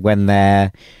method. Is when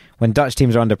Dutch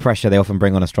teams are under pressure, they often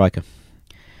bring on a striker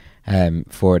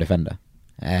for a defender.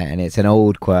 And it's an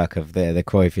old quirk of the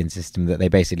Cruyffian system that they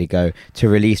basically go, to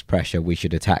release pressure, we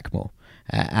should attack more.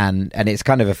 And it's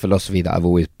kind of a philosophy that I've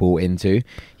always bought into.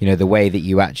 You know, the way that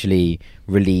you actually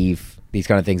relieve these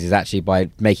kind of things is actually by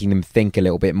making them think a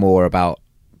little bit more about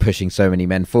pushing so many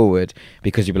men forward,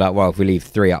 because you'd be like, well, if we leave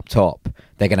 3 up top,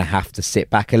 they're going to have to sit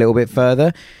back a little bit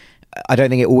further. I don't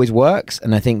think it always works,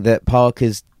 and I think that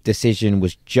Parker's decision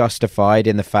was justified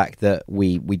in the fact that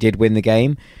we did win the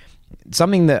game.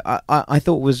 Something that I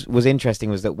thought was interesting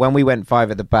was that when we went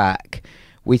 5 at the back,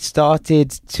 we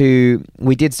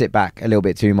did sit back a little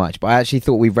bit too much, but I actually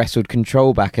thought we wrestled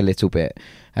control back a little bit.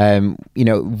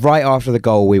 Right after the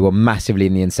goal, we were massively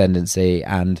in the ascendancy,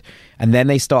 and then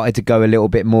they started to go a little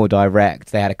bit more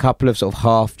direct. They had a couple of sort of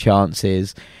half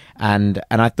chances, and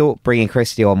I thought bringing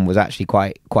Christie on was actually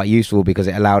quite useful because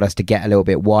it allowed us to get a little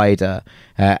bit wider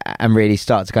and really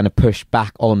start to kind of push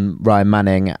back on Ryan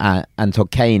Manning and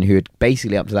Todd Kane, who had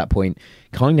basically up to that point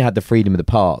kind of had the freedom of the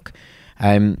park.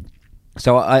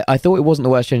 So I thought it wasn't the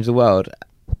worst change in the world.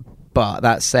 But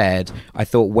that said, I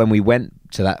thought when we went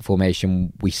to that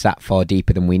formation, we sat far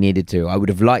deeper than we needed to. I would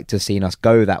have liked to have seen us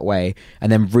go that way and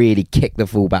then really kick the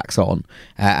fullbacks on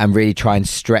and really try and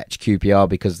stretch QPR,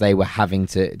 because they were having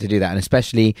to do that. And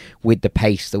especially with the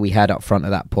pace that we had up front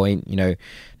at that point,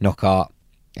 Knockaert,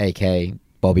 AK,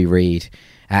 Bobby Reid,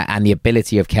 and the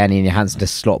ability of Kenny and Johansson to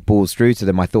slot balls through to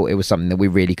them, I thought it was something that we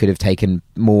really could have taken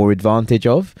more advantage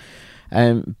of.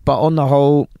 But on the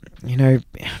whole,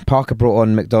 Parker brought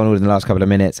on McDonald in the last couple of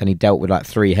minutes and he dealt with like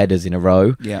 3 headers in a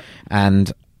row. Yeah.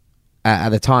 And at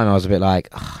the time I was a bit like,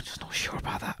 I'm just not sure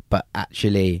about that. But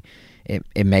actually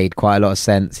it made quite a lot of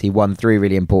sense. He won 3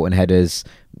 really important headers.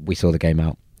 We saw the game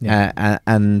out. Yeah.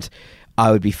 And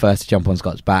I would be first to jump on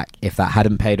Scott's back if that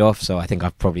hadn't paid off. So I think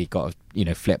I've probably got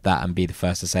to, flip that and be the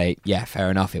first to say, yeah, fair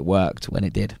enough, it worked when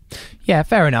it did. Yeah,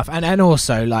 fair enough. And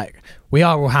also, we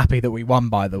are all happy that we won,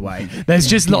 by the way. There's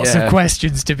just lots of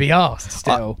questions to be asked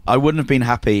still. I wouldn't have been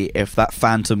happy if that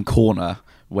phantom corner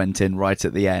went in right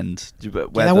at the end.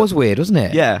 That was weird, wasn't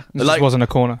it? Yeah. It just wasn't a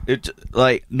corner.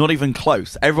 Not even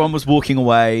close. Everyone was walking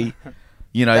away.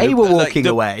 They were walking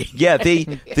away. Yeah,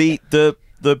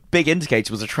 the big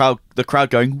indicator was the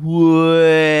crowd going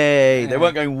way. They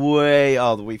weren't going way.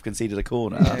 Oh, we've conceded a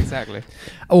corner. Yeah, exactly.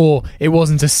 Or it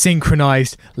wasn't a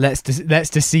synchronised. Let's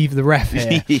deceive the ref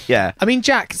here. Yeah. I mean,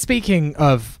 Jack. Speaking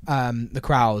of the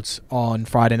crowds on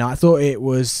Friday night, I thought it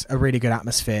was a really good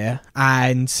atmosphere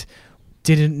and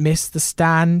didn't miss the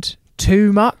stand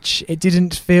too much. It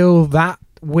didn't feel that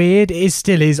weird. It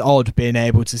still is odd being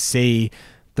able to see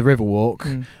the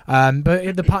Riverwalk, but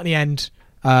at the Putney end.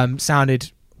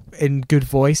 Sounded in good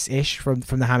voice-ish from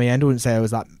the Hammy end. I wouldn't say it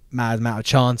was that mad amount of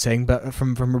chanting, but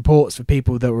from reports for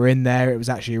people that were in there, it was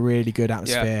actually a really good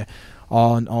atmosphere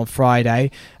on Friday.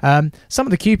 Some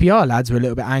of the QPR lads were a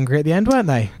little bit angry at the end, weren't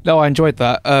they? No, I enjoyed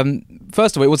that.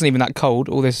 First of all, it wasn't even that cold,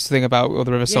 all this thing about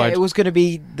the Riverside. Yeah, it was going to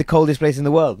be the coldest place in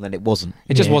the world, and it wasn't.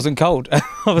 It just wasn't cold. I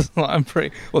was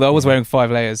although I was wearing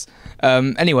 5 layers.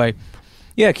 Anyway,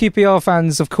 yeah, QPR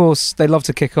fans, of course, they love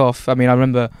to kick off. I mean, I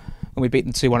remember when we beat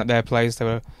them 2-1 at their place, they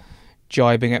were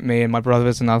jibing at me and my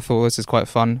brothers, and I thought this is quite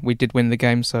fun. We did win the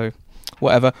game, so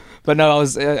whatever. But no,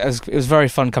 it was very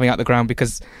fun coming out the ground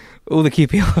because all the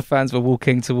QPR fans were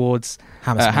walking towards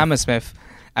Hammersmith,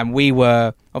 and we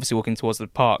were obviously walking towards the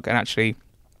park. And actually,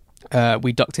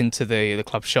 we ducked into the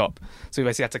club shop, so we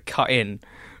basically had to cut in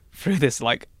through this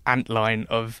antline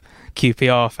of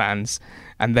QPR fans,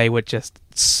 and they were just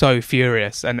so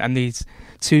furious. And these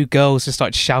 2 girls just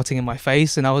started shouting in my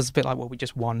face, and I was a bit like, well, we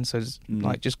just won, so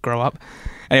just grow up.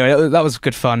 Anyway, that was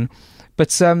good fun.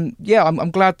 But I'm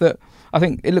glad that I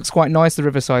think it looks quite nice, the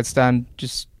Riverside stand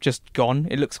just gone.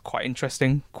 It looks quite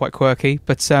interesting, quite quirky.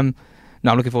 But I'm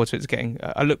looking forward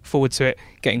to it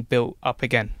getting built up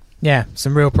again. Yeah,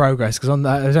 some real progress, because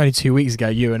it was only 2 weeks ago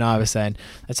you and I were saying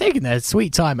they're taking their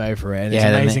sweet time over it, and it's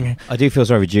amazing. I do feel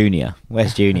sorry for Junior.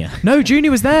 Where's Junior? No, Junior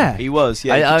was there. He was,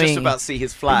 yeah. I mean, about to see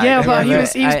his flag. Yeah, but he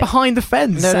was behind the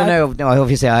fence. No.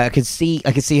 Obviously, I could see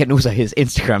it, and also his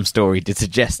Instagram story did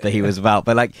suggest that he was about.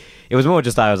 But it was more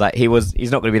just I was like,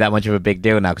 he's not going to be that much of a big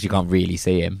deal now because you can't really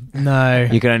see him. No,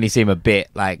 you can only see him a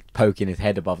bit, poking his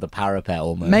head above the parapet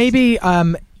almost. Maybe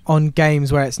on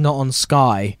games where it's not on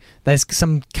Sky, there's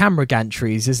some camera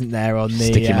gantries, isn't there, on the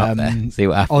stick him up there, see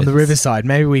what happens. On the Riverside.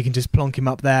 Maybe we can just plonk him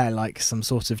up there like some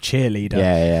sort of cheerleader.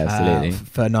 Yeah, absolutely.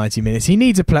 For 90 minutes. He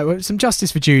needs a place. Some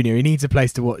justice for Junior. He needs a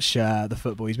place to watch the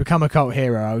football. He's become a cult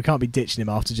hero. We can't be ditching him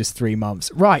after just 3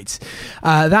 months. Right,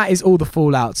 that is all the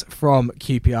fallout from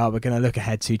QPR. We're going to look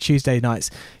ahead to Tuesday night's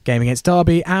game against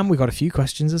Derby, and we've got a few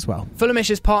questions as well. Fulhamish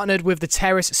has partnered with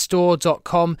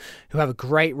theterracestore.com, who have a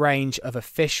great range of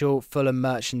official Fulham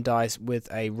merchandise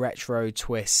with a retro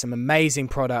twist. Some amazing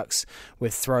products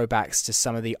with throwbacks to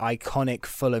some of the iconic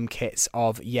Fulham kits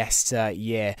of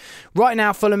yesteryear. Right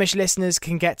now, Fulhamish listeners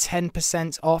can get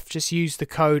 10% off. Just use the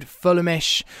code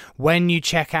Fulhamish when you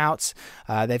check out.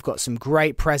 They've got some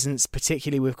great presents,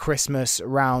 particularly with Christmas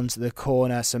around the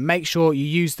corner. So make sure you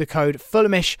use the code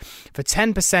Fulhamish for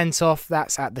 10% off.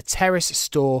 That's at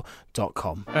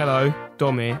theterracestore.com. Hello,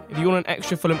 Dom here. If you want an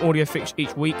extra Fulham audio fix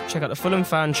each week, check out the Fulham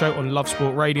Fan Fan Show on Love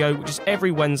Sport Radio, which is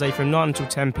every Wednesday from 9 until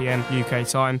 10 PM UK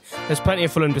time. There's plenty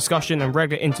of Fulham discussion and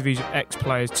regular interviews with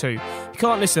ex-players too. If you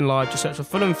can't listen live, just search for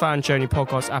Fulham Fan Show in your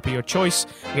podcast app of your choice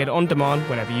and get it on demand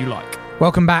whenever you like.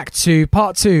 Welcome back to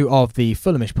part 2 of the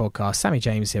Fulhamish podcast. Sammy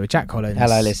James here with Jack Collins.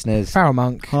 Hello, listeners. Farrell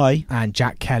Monk. Hi. And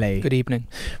Jack Kelly. Good evening.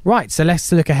 Right, so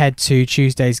let's look ahead to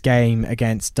Tuesday's game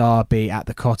against Derby at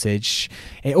the Cottage.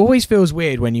 It always feels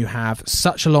weird when you have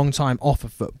such a long time off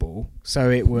of football. So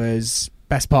it was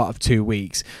best part of 2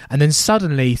 weeks. And then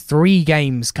suddenly 3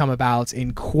 games come about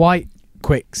in quite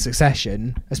quick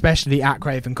succession, especially at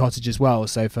Craven Cottage as well.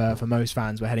 So for most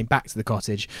fans, we're heading back to the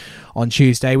Cottage on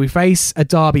Tuesday. We face a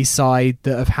Derby side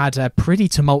that have had a pretty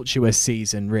tumultuous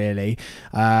season, really.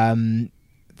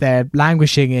 They're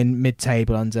languishing in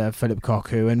mid-table under Philip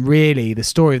Cocu, and really the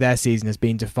story of their season has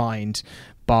been defined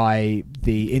by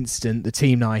the incident, the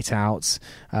team night out.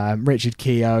 Richard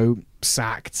Keogh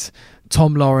sacked,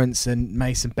 Tom Lawrence and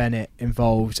Mason Bennett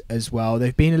involved as well.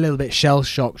 They've been a little bit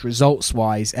shell-shocked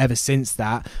results-wise ever since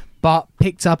that, but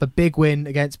picked up a big win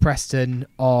against Preston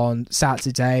on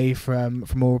Saturday from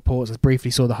all reports. I briefly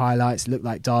saw the highlights. It looked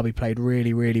like Derby played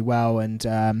really, really well, and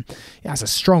it's a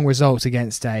strong result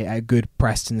against a good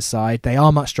Preston side. They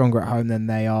are much stronger at home than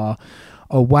they are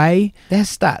away. Their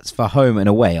stats for home and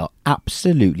away are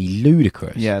absolutely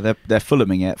ludicrous. Yeah, they're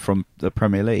Fulhaming it from the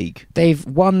Premier League. They've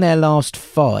won their last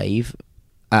 5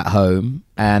 at home,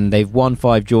 and they've won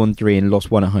 5, drawn 3 and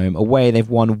lost 1 at home. Away, they've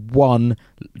won 1,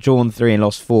 drawn 3 and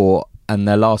lost 4, and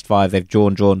their last 5 they've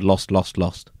drawn, lost.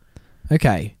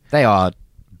 Okay. They are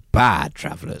bad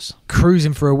travellers.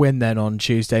 Cruising for a win then on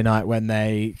Tuesday night when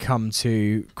they come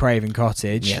to Craven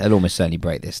Cottage. Yeah, they'll almost certainly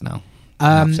break this now.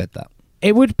 I've said that.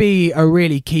 It would be a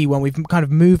really key one. We've kind of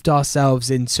moved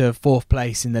ourselves into 4th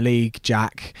place in the league,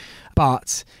 Jack,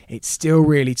 but it's still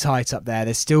really tight up there.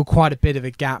 There's still quite a bit of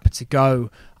a gap to go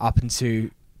up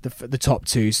into the top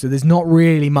 2, so there's not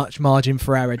really much margin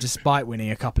for error despite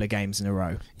winning a couple of games in a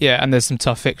row. Yeah, and there's some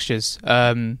tough fixtures.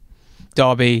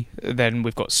 Derby, then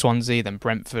we've got Swansea, then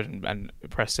Brentford and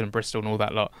Preston and Bristol and all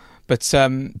that lot. But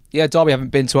Derby haven't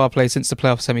been to our place since the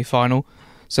playoff semi-final,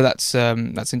 so that's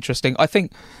interesting. I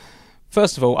think,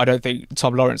 first of all, I don't think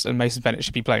Tom Lawrence and Mason Bennett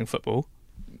should be playing football.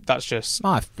 That's just...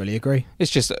 I fully agree. It's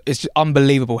just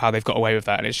unbelievable how they've got away with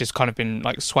that, and it's just kind of been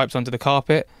like swiped under the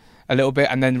carpet a little bit,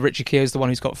 and then Richie Keogh is the one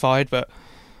who's got fired, but...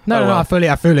 No, I fully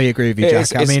agree with you,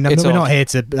 Jack. I mean, we're not here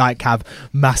to have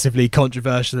massively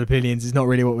controversial opinions. It's not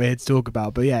really what we're here to talk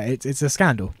about. But yeah, it's a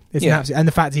scandal. It's an absolute, and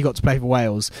the fact he got to play for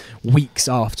Wales weeks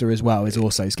after as well is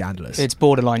also scandalous. It's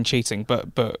borderline cheating, but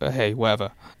hey,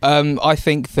 whatever. I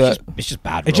think that it's just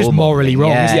bad. It's just morally wrong.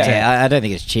 Yeah, isn't it? I don't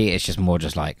think it's cheating. It's just more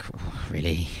just like,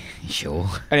 really, sure.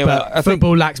 Anyway, but I think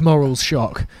football lacks morals.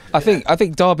 Shock. I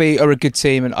think Derby are a good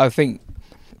team, and I think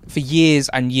for years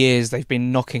and years they've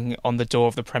been knocking on the door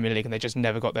of the Premier League and they just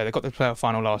never got there. They got the playoff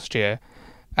final last year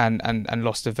and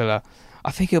lost to Villa.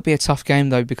 I think it'll be a tough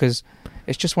game though, because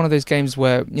it's just one of those games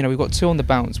where, you know, we've got 2 on the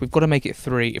bounce. We've got to make it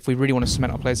 3 if we really want to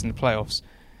cement our place in the playoffs.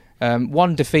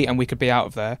 1 defeat and we could be out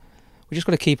of there. We just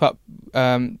got to keep up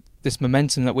this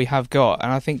momentum that we have got.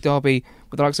 And I think Derby,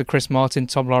 with the likes of Chris Martin,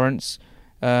 Tom Lawrence,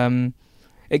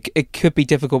 it could be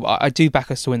difficult, but I do back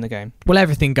us to win the game. Well,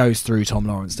 everything goes through Tom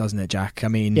Lawrence, doesn't it, Jack? I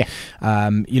mean,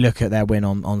 you look at their win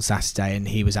on Saturday and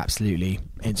he was absolutely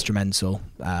instrumental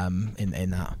in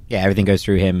that. Yeah, everything goes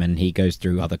through him and he goes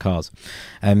through other cars.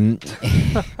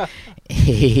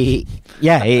 He's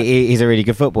a really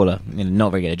good footballer.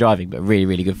 Not very good at driving, but really,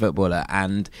 really good footballer.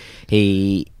 And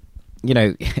he... You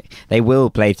know, they will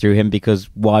play through him because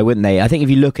why wouldn't they? I think if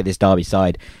you look at this Derby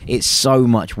side, it's so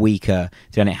much weaker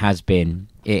than it has been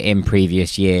in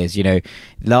previous years. You know,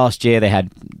 last year they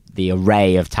had the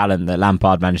array of talent that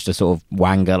Lampard managed to sort of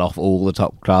wangle off all the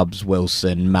top clubs,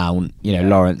 Wilson, Mount,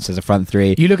 Lawrence as a front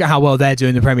 3. You look at how well they're doing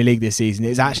in the Premier League this season,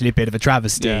 it's actually a bit of a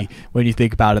travesty when you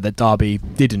think about it that Derby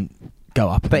didn't go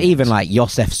up. But even like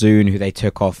Josef Zoon, who they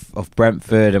took off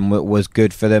Brentford and was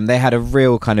good for them, they had a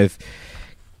real kind of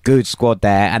good squad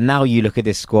there, and now you look at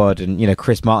this squad and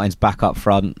Chris Martin's back up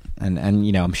front and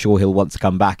I'm sure he'll want to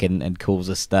come back and cause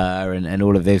a stir and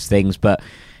all of those things, but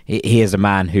he is a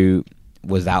man who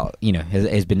was out,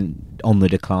 has been on the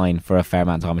decline for a fair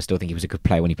amount of time. I still think he was a good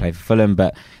player when he played for Fulham,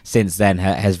 but since then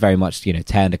has very much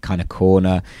turned a kind of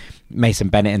corner. Mason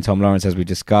Bennett and Tom Lawrence, as we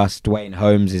discussed. Dwayne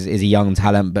Holmes is a young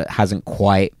talent, but hasn't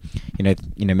quite, made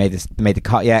the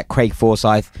cut yet. Craig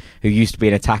Forsyth, who used to be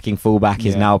an attacking fullback,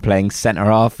 is now playing centre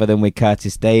half for them with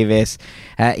Curtis Davis.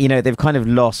 They've kind of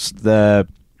lost the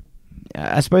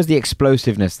I suppose the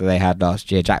explosiveness that they had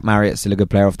last year. Jack Marriott's still a good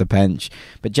player off the bench,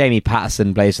 but Jamie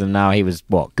Patterson plays for them now. He was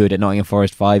good at Nottingham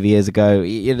Forest 5 years ago.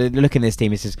 You look at this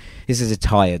team. This is a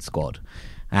tired squad.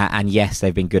 And yes,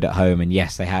 they've been good at home, and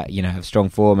yes, they have strong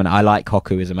form. And I like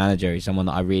Koku as a manager. He's someone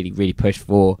that I really, really push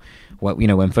for. Well,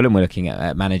 when Fulham were looking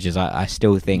at managers, I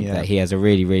still think that he has a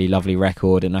really, really lovely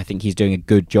record, and I think he's doing a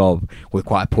good job with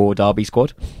quite a poor Derby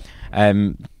squad.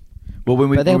 Well, when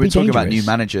we were talking dangerous. about new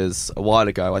managers a while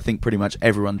ago, I think pretty much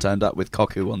everyone turned up with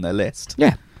Koku on their list.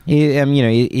 Yeah.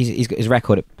 His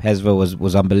record at Hesville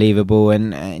was unbelievable,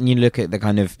 and you look at the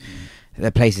kind of the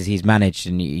places he's managed,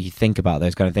 and you think about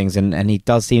those kind of things, and he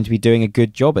does seem to be doing a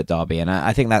good job at Derby, and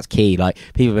I think that's key. Like,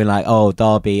 people have been like, oh,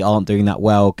 Derby aren't doing that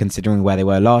well considering where they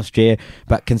were last year,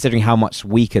 but considering how much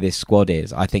weaker this squad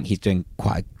is, I think he's doing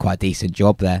quite a decent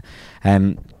job there.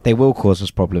 They will cause us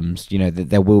problems.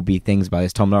 There will be things about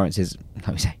this. Tom Lawrence is, like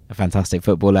we say, a fantastic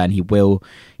footballer, and he will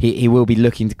be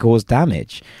looking to cause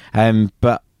damage.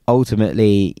 But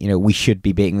ultimately, we should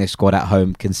be beating this squad at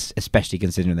home, especially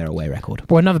considering their away record.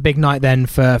 Well, another big night then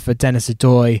for Dennis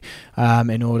Adoy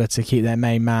in order to keep their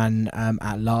main man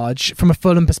at large. From a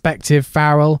Fulham perspective,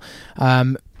 Farrell,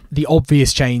 the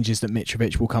obvious changes that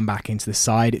Mitrovic will come back into the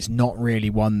side, it's not really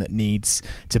one that needs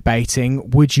debating.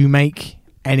 Would you make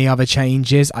any other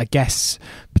changes? I guess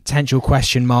potential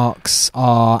question marks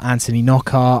are Anthony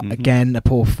Knockaert. Mm-hmm. Again, a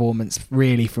poor performance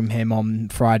really from him on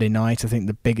Friday night. I think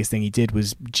the biggest thing he did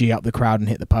was G up the crowd and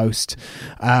hit the post.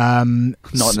 Not in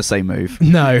the same move.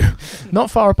 No, not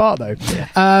far apart though.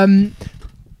 Yeah.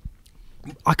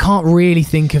 I can't really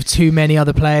think of too many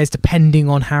other players. Depending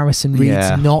on Harrison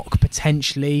Reed's knock,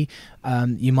 potentially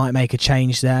you might make a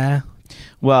change there.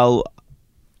 Well,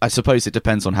 I suppose it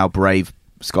depends on how brave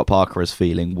Scott Parker is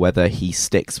feeling, whether he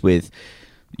sticks with,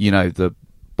 the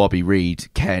Bobby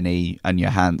Reid, Kenny and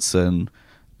Johansson,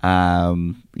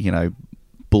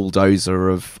 bulldozer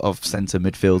of centre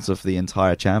midfields of the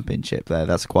entire championship there.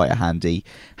 That's quite a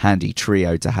handy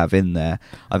trio to have in there.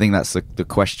 I think that's the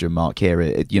question mark here.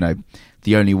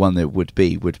 The only one that would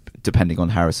depending on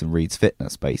Harrison Reed's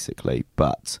fitness, basically,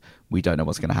 but we don't know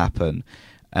what's going to happen.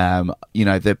 There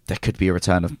could be a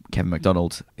return of Kevin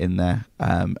McDonald in there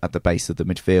at the base of the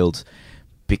midfield,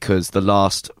 because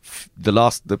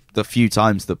the few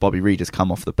times that Bobby Reid has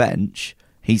come off the bench,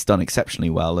 he's done exceptionally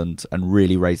well and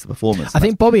really raised the performance. I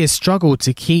think Bobby has struggled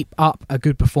to keep up a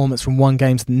good performance from one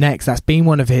game to the next. That's been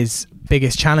one of his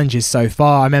biggest challenges so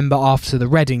far. I remember after the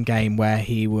Reading game where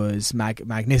he was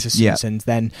magnificent, and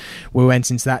then we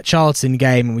went into that Charlton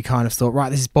game and we kind of thought, right,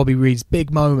 this is Bobby Reid's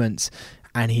big moment.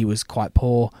 And he was quite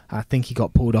poor. I think he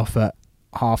got pulled off at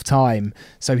half-time.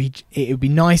 So it would be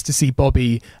nice to see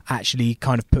Bobby actually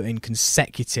kind of put in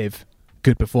consecutive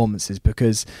good performances,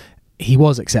 because he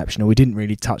was exceptional. We didn't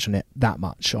really touch on it that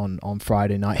much on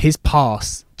Friday night. His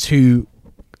pass to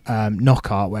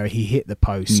Knockaert, where he hit the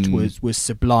post, was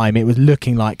sublime. It was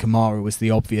looking like Kamara was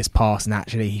the obvious pass, and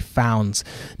actually he found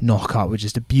Knockaert with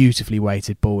just a beautifully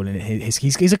weighted ball. And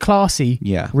he's a classy,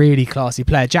 really classy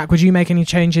player. Jack, would you make any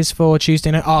changes for Tuesday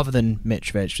night other than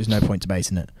Mitrovic? There's no point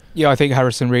debating it. Yeah, I think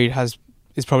Harrison Reed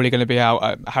is probably going to be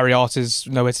out. Harry Art is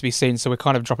nowhere to be seen, so we're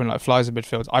kind of dropping like flies in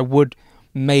midfield. I would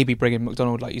maybe bring in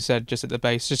McDonald, like you said, just at the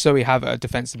base, just so we have a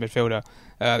defensive midfielder.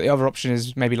 The other option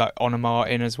is maybe like Onomar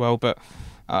in as well, but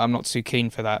I'm not too keen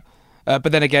for that.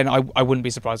 But then again, I wouldn't be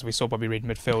surprised if we saw Bobby Reid in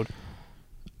midfield.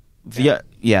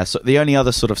 So the only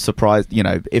other sort of surprise,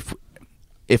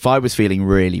 if I was feeling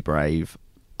really brave,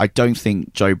 I don't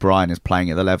think Joe Bryan is playing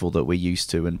at the level that we're used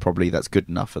to, and probably that's good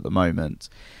enough at the moment.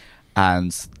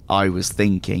 And I was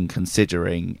thinking,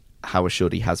 considering how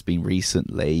assured he has been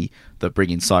recently, that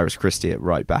bringing Cyrus Christie at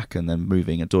right back and then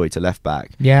moving Adoy to left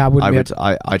back,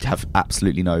 I'd have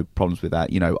absolutely no problems with that.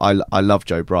 I love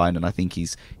Joe Bryan and I think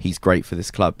he's great for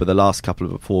this club, but the last couple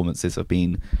of performances have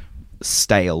been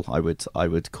stale, I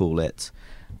would call it.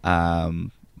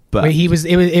 But it was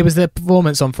the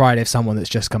performance on Friday of someone that's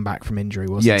just come back from injury,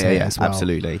 wasn't it? Yeah, as well?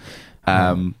 Absolutely.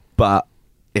 But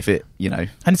if it,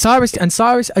 and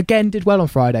Cyrus again did well on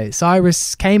Friday.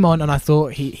 Cyrus came on and I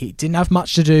thought he didn't have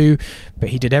much to do, but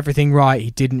he did everything right.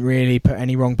 He didn't really put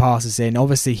any wrong passes in.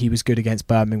 Obviously he was good against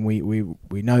Birmingham,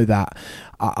 we know that.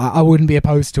 I wouldn't be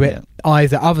opposed to it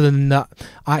either. Other than that,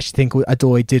 I actually think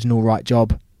Adoy did an all right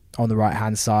job on the right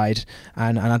hand side,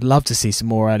 and I'd love to see some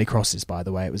more early crosses, by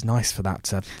the way. It was nice for that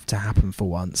to happen for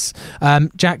once.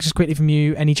 Jack, just quickly from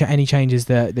you, any changes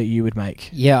that you would make?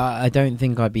 Yeah, I don't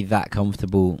think I'd be that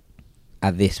comfortable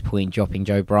at this point dropping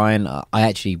Joe Bryan. I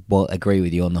actually agree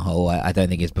with you on the whole. I don't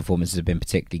think his performances have been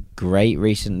particularly great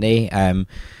recently,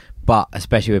 But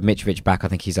especially with Mitrovic back, I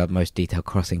think he's our most detailed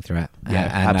crossing threat. Yeah,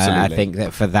 and absolutely. I think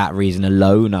that for that reason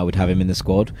alone, I would have him in the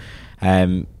squad.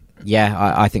 I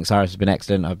think Cyrus has been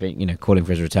excellent. I've been, calling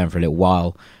for his return for a little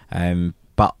while.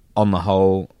 But on the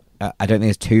whole, I don't think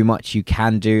there's too much you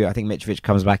can do. I think Mitrovic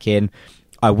comes back in.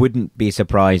 I wouldn't be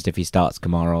surprised if he starts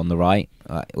Kamara on the right,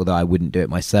 although I wouldn't do it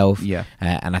myself. Yeah.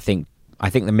 And I think the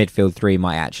midfield three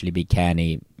might actually be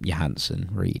Kearney, Johansson,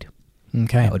 Reed.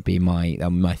 Okay. That would be my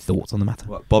thoughts on the matter.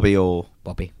 What, Bobby or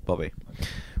Bobby.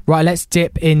 Right, let's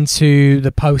dip into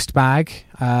the post bag.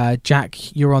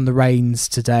 Jack, you're on the reins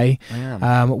today. I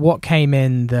am. What came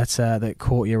in that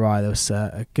caught your eye? There was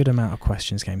a good amount of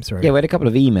questions came through. Yeah, we had a couple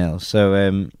of emails, so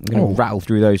I'm going to rattle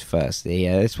through those first.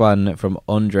 This one from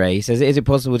Andre. He says, is it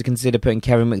possible to consider putting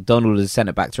Kevin McDonald as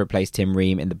centre-back to replace Tim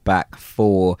Ream in the back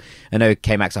four? I know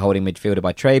K-Mac's a holding midfielder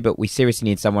by trade, but we seriously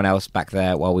need someone else back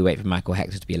there while we wait for Michael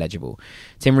Hector to be eligible.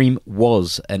 Tim Ream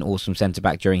was an awesome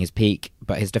centre-back during his peak,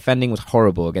 but his defending was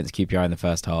horrible against QPR in the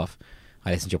first half. I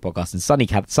listen to your podcast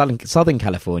in Southern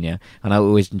California, and I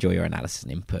always enjoy your analysis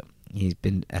and input. He's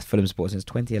been a Fulham supporter since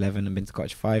 2011 and been to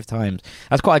Scotch 5 times.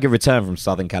 That's quite a good return from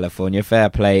Southern California. Fair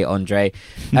play, Andre.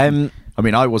 I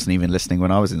mean, I wasn't even listening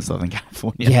when I was in Southern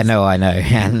California. Yeah, no, I know.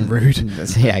 And rude.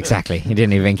 Yeah, exactly. He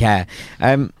didn't even care.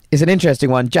 It's an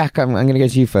interesting one. Jack, I'm going to go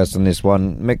to you first on this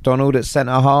one. McDonald at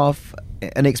centre-half,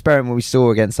 an experiment we saw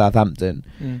against Southampton,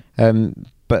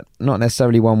 but not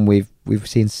necessarily one we've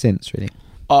seen since, really.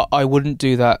 I wouldn't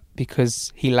do that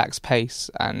because he lacks pace,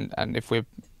 and if we're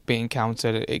being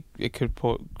countered, it could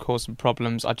cause some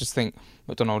problems. I just think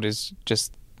McDonald is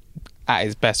just at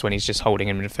his best when he's just holding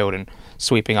in midfield and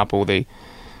sweeping up all the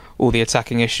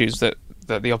attacking issues that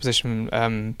the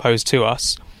opposition pose to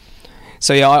us.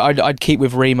 So yeah, I'd keep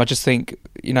with Ream. I just think,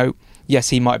 yes,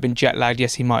 he might have been jet lagged.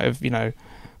 Yes, he might have,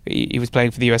 he was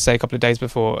playing for the USA a couple of days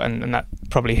before, and that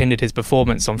probably hindered his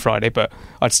performance on Friday. But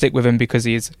I'd stick with him because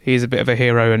he is a bit of a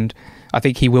hero, and I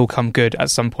think he will come good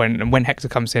at some point. And when Hector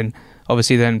comes in,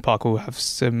 obviously then Parker will have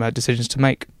some decisions to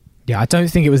make. Yeah, I don't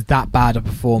think it was that bad a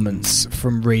performance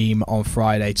from Ream on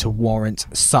Friday to warrant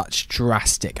such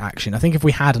drastic action. I think if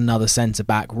we had another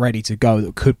centre-back ready to go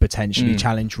that could potentially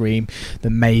challenge Ream,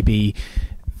 then maybe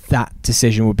that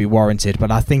decision would be warranted.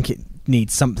 But I think it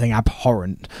needs something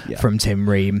abhorrent from Tim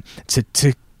Ream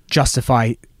to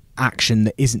justify action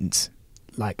that isn't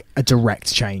like a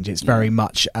direct change. It's very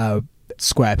much a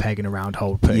square peg in a round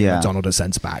hole, putting McDonald at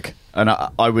centre-back. And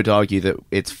I would argue that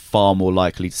it's far more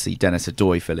likely to see Dennis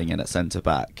Adoy filling in at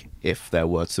centre-back if there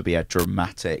were to be a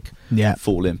dramatic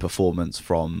fall in performance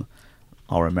from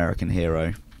our American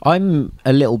hero. I'm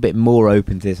a little bit more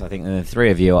open to this, I think, than the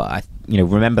three of you. I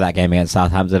remember that game against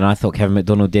Southampton, and I thought Kevin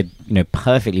McDonald did,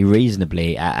 perfectly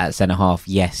reasonably at centre half.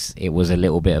 Yes, it was a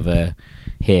little bit of a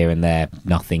here and there,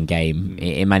 nothing game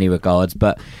in many regards,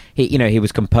 but he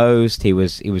was composed, he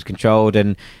was controlled,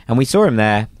 and we saw him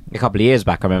there a couple of years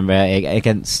back, I remember,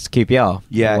 against QPR.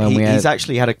 Yeah, he's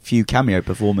actually had a few cameo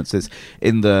performances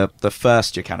in the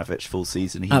first Jokanovic full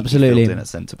season. He filled in at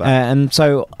centre-back. And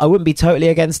so I wouldn't be totally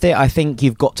against it. I think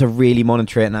you've got to really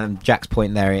monitor it, and Jack's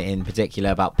point there in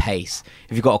particular about pace.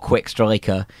 If you've got a quick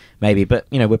striker, maybe, but,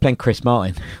 we're playing Chris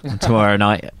Martin tomorrow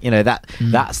night.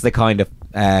 That's the kind of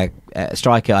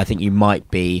striker I think you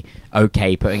might be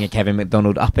okay putting a Kevin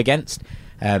McDonald up against.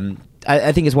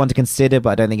 I think it's one to consider, but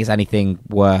I don't think it's anything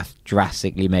worth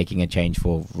drastically making a change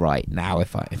for right now,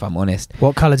 if I'm honest.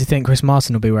 What colour do you think Chris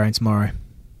Martin will be wearing tomorrow?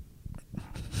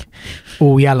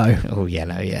 All yellow. All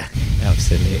yellow, yeah.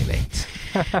 Absolutely.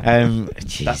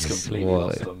 Jesus, that's completely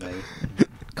lost on me.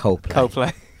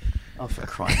 Coldplay. Oh, for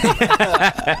crying out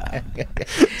loud.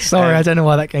 Sorry, I don't know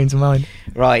why that came to mind.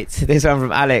 Right, this one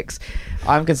from Alex.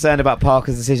 I'm concerned about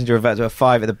Parker's decision to revert to a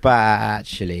 5 at the back.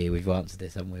 Actually, we've answered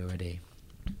this, haven't we, already?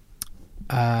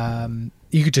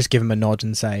 You could just give him a nod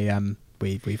and say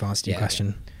we've asked you a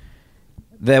question.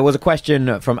 There was a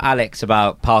question from Alex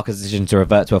about Parker's decision to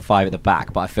revert to a 5 at the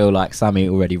back, but I feel like Sammy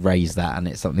already raised that, and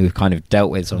it's something we've kind of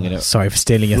dealt with. So I'm going to sorry for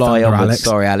stealing your thunder, Alex.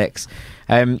 Sorry, Alex.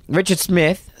 Richard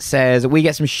Smith says, we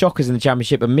get some shockers in the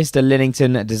Championship, and Mr.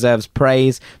 Lillington deserves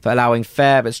praise for allowing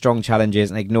fair but strong challenges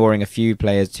and ignoring a few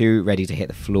players too ready to hit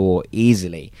the floor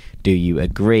easily. Do you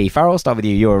agree? Farrell, I'll start with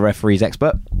you. You're a referees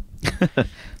expert.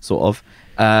 Sort of.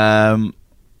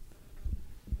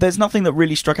 There's nothing that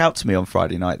really struck out to me on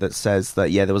Friday night that says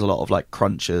that, there was a lot of like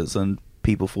crunches and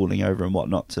people falling over and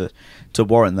whatnot to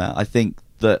warrant that. I think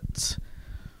that,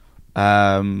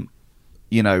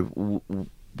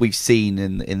 we've seen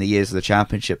in the years of the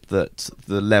Championship that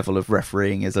the level of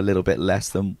refereeing is a little bit less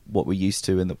than what we were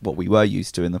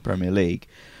used to in the Premier League,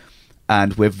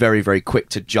 and we're very, very quick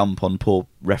to jump on poor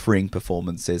refereeing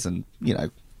performances and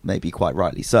maybe quite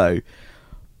rightly so.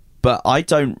 But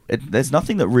there's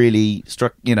nothing that really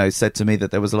said to me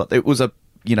that there was a lot. It was a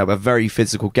very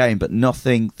physical game, but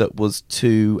nothing that was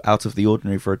too out of the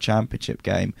ordinary for a championship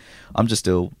game. I'm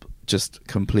still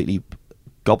completely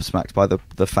gobsmacked by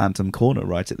the phantom corner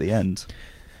right at the end.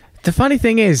 The funny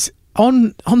thing is,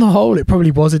 on the whole, it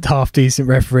probably was a half decent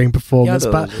refereeing performance,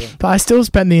 but I still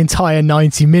spent the entire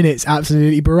 90 minutes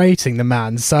absolutely berating the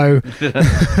man. So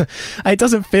it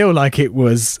doesn't feel like it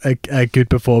was a good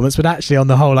performance, but actually, on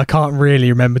the whole, I can't really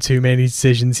remember too many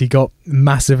decisions he got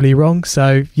massively wrong.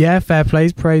 So yeah, fair play,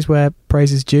 praise where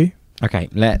praise is due. Okay,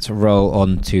 let's roll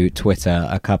on to Twitter.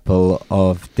 A couple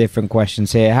of different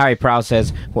questions here. Harry Prowl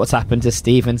says, what's happened to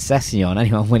Steven Sessegnon?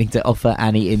 Anyone willing to offer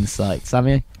any insight?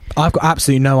 Sammy? I've got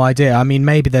absolutely no idea. I mean,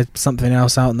 maybe there's something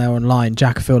else out there online.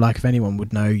 Jack, I feel like if anyone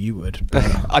would know, you would.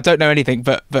 I don't know anything,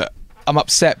 but I'm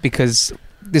upset because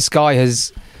this guy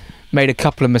has made a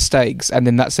couple of mistakes and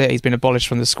then that's it. He's been abolished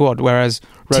from the squad, whereas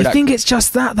Rodak... Do you think it's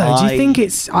just that, though? Do you think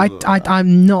it's...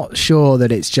 I'm not sure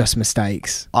that it's just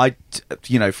mistakes.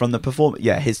 From the performance...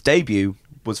 Yeah, his debut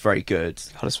was very good.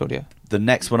 Huddersfield, yeah. The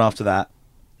next one after that,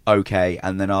 okay,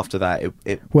 and then after that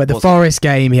the Forest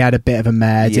game he had a bit of a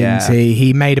mare, didn't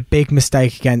he made a big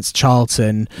mistake against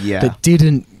Charlton that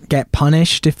didn't get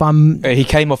punished. He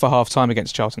came off a half time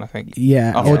against Charlton, I think,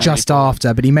 or just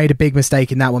after, but he made a big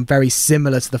mistake in that one, very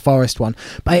similar to the Forest one.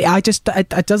 But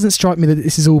it doesn't strike me that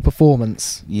this is all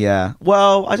performance.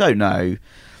 Well, I don't know,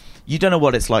 you don't know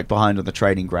what it's like behind on the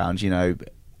training ground.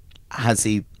 Has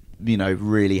he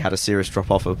really had a serious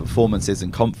drop off of performances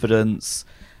and confidence?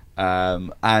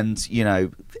 And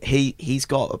he's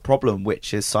got a problem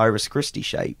which is Cyrus Christie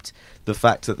shaped. The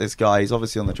fact that this guy is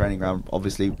obviously on the training ground,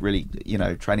 obviously really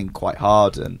training quite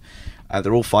hard, and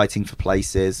they're all fighting for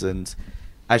places, and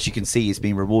as you can see, he's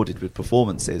being rewarded with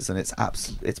performances, and it's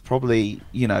probably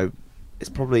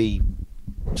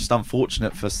just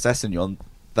unfortunate for Sessegnon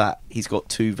that he's got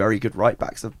two very good right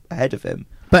backs ahead of him.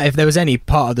 But if there was any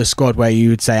part of the squad where you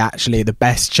would say actually the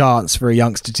best chance for a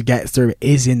youngster to get through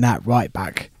is in that right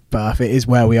back berth, it is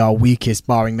where we are weakest,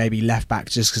 barring maybe left back,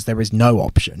 just because there is no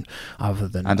option other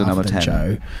than number 10.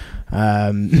 Joe.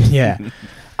 Yeah,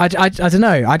 I don't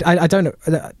know. I don't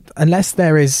know, unless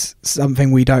there is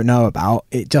something we don't know about.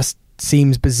 It just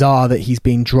seems bizarre that he's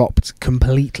being dropped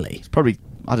completely. It's probably,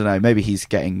 I don't know, maybe he's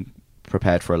getting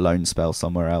prepared for a loan spell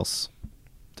somewhere else.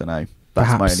 Don't know. That's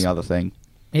Perhaps. My only other thing.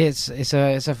 It's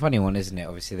a funny one, isn't it?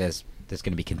 Obviously, there's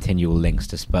going to be continual links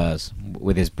to Spurs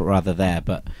with his brother there,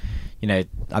 but I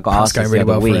got asked this the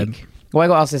other week. Well, I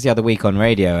got asked this the other week on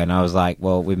radio, and I was like,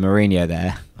 well, with Mourinho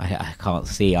there, I can't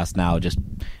see us now.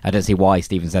 I don't see why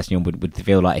Steven Sessegnon would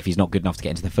feel like if he's not good enough to get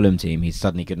into the Fulham team, he's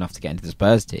suddenly good enough to get into the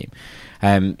Spurs team.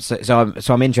 So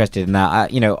I'm interested in that.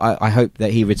 I hope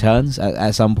that he returns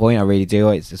at some point. I really do.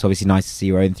 It's obviously nice to see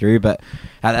you own through, but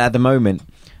at the moment,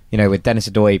 with Dennis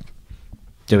Odoi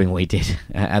doing what he did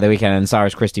at the weekend and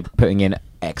Cyrus Christie putting in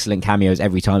excellent cameos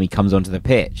every time he comes onto the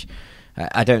pitch,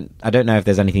 I don't know if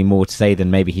there's anything more to say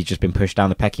than maybe he's just been pushed down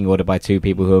the pecking order by two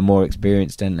people who are more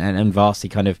experienced and vastly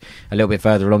kind of a little bit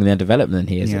further along in their development than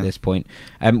he is at this point.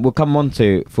 We'll come on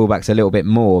to fullbacks a little bit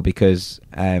more because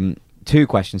two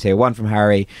questions here. One from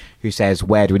Harry, who says,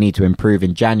 where do we need to improve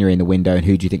in January in the window and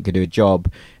who do you think could do a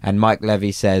job? And Mike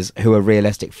Levy says, who are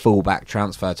realistic fullback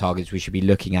transfer targets we should be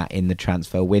looking at in the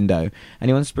transfer window?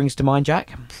 Anyone springs to mind,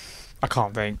 Jack? I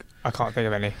can't think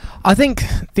of any. I think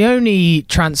the only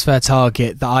transfer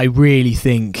target that I really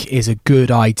think is a good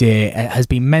idea, has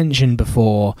been mentioned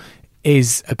before,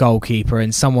 is a goalkeeper,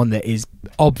 and someone that is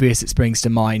obvious, it springs to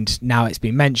mind now it's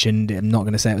been mentioned. I'm not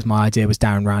going to say it was my idea, was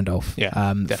Darren Randolph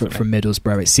from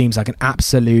Middlesbrough. It seems like an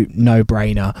absolute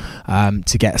no-brainer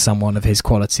to get someone of his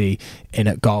quality in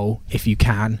at goal if you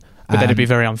can. But then it'd be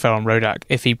very unfair on Rodak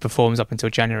if he performs up until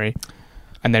January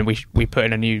and then we put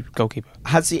in a new goalkeeper.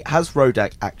 Has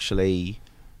Rodak actually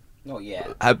not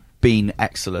yet been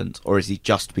excellent, or has he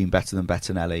just been better than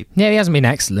Bettinelli? Yeah, he hasn't been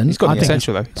excellent. He's got the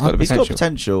potential, though. He's got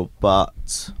potential,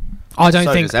 but I don't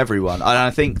so think does everyone. And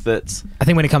I think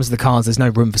when it comes to the cards, there's no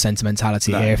room for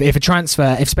sentimentality here. If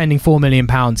spending £4 million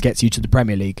gets you to the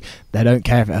Premier League, they don't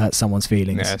care if it hurts someone's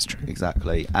feelings. Yeah, that's true.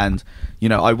 Exactly. And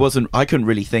I couldn't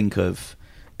really think of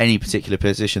any particular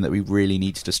position that we really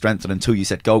needed to strengthen until you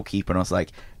said goalkeeper, and I was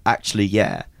like, actually,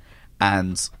 yeah.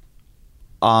 And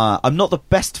I'm not the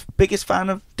biggest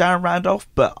fan of Darren Randolph,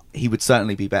 but he would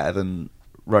certainly be better than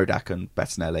Rodak and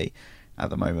Bettinelli at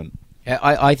the moment. Yeah,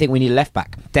 I think we need a left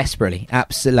back desperately,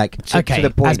 absolutely. To the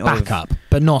point as backup,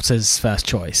 but not as first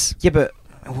choice. Yeah, but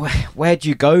where do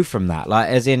you go from that? Like,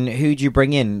 as in, who do you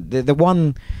bring in? The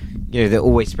one that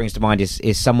always springs to mind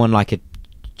is someone like a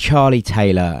Charlie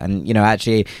Taylor, and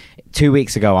actually 2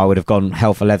 weeks ago I would have gone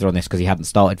hell for leather on this because he hadn't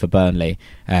started for Burnley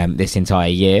this entire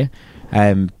year,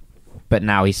 but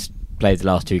now he's played the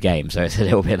last 2 games, so it's a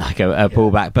little bit like a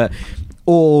pullback. But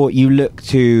or you look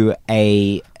to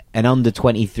an under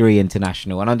 23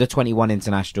 international, an under 21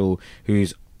 international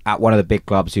who's at one of the big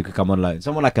clubs who could come on loan.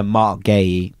 Someone like a Mark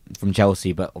Gay from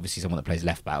Chelsea, but obviously someone that plays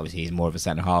left back. Obviously he's more of a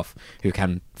centre half who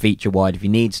can feature wide if he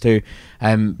needs to.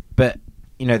 But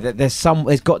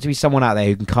there's got to be someone out there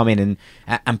who can come in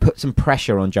and put some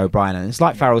pressure on Joe Bryan. And it's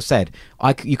like Farrell said,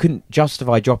 you couldn't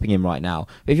justify dropping him right now.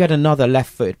 But if you had another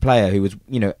left-footed player who was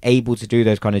able to do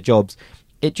those kind of jobs,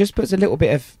 it just puts a little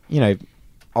bit of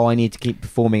I need to keep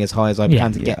performing as high as I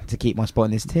can to keep my spot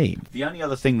in this team. The only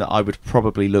other thing that I would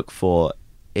probably look for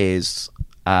is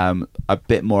a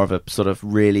bit more of a sort of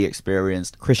really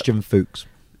experienced Christian Fuchs.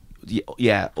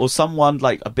 Yeah, or someone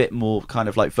like a bit more kind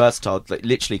of like versatile, that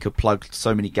literally could plug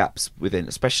so many gaps within,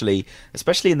 especially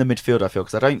in the midfield. I feel,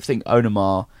 because I don't think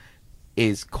Onumar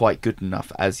is quite good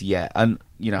enough as yet, and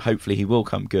hopefully he will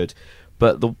come good.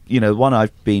 But the one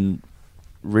I've been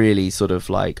really sort of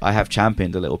like I have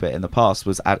championed a little bit in the past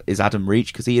is Adam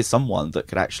Reach, because he is someone that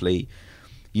could actually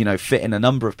fit in a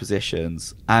number of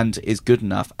positions and is good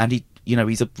enough, and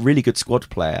he's a really good squad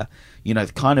player,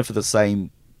 kind of for the same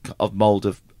of mould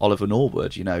of Oliver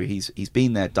Norwood. He's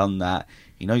been there, done that.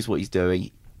 He knows what he's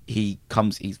doing. He's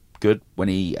good when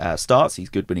he starts. He's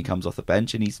good when he comes off the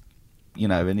bench, and he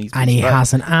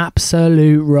has an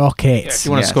absolute rocket. Yeah, if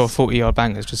you want to score 40-yard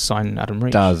bangers, just sign Adam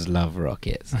Reach. Does love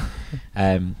rockets.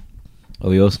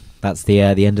 All yours. That's the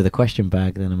end of the question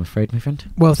bag then, I'm afraid, my friend.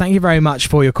 Well, thank you very much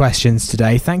for your questions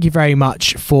today. Thank you very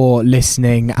much for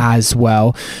listening as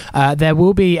well. There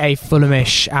will be a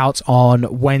Fulhamish out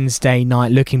on Wednesday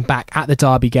night, looking back at the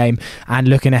Derby game and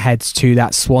looking ahead to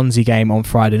that Swansea game on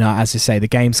Friday night. As I say, the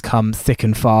games come thick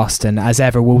and fast, and as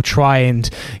ever, we'll try and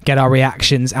get our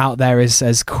reactions out there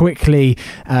as quickly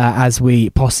as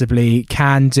we possibly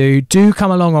can do. Do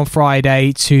come along on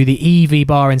Friday to the EV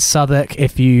bar in Southwark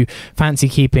if you fancy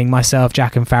keeping myself,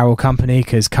 Jack and Farrell company,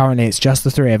 because currently it's just the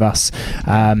 3 of us.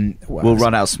 We'll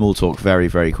run out of small talk very,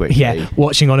 very quickly. Yeah,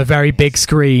 watching on a very big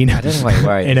screen. I don't know why you're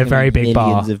worried. In a very big bar.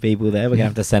 Millions of people there. We're going to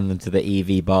have to send them to the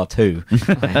EV bar too. We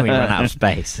run out of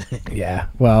space. Yeah,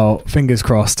 well, fingers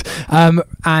crossed.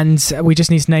 And we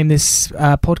just need to name this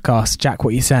podcast. Jack, what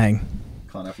are you saying?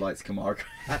 Can't have Lights, Camera,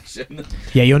 Action.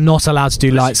 Yeah, you're not allowed to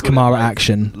do Lights, Camera,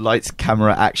 Action. Lights,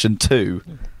 Camera, Action 2.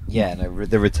 Yeah, no,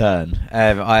 the return.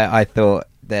 I thought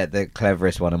the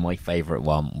cleverest one and my favourite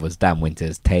one was Dan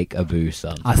Winter's Take Abou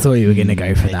Son. I thought you were going to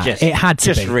go for that. It had to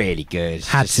just be. Just really good.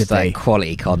 Had just to be.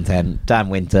 Quality content. Dan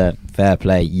Winter, fair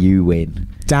play, you win.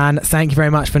 Dan, thank you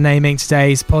very much for naming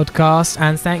today's podcast,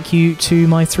 and thank you to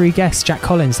my 3 guests. Jack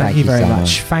Collins, thank you very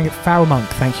much. Farrell Monk,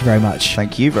 thank you very much.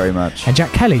 Thank you very much. And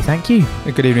Jack Kelly, thank you.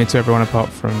 A good evening to everyone apart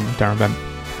from Darren Bent.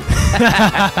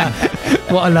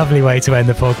 What a lovely way to end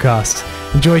the podcast.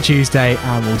 Enjoy Tuesday,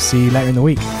 and we'll see you later in the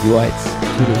week. You right.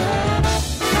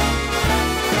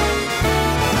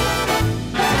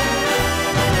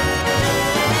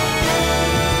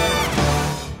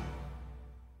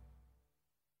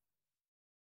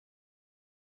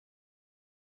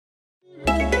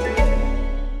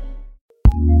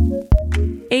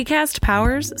 Acast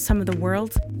powers some of the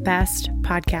world's best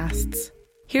podcasts.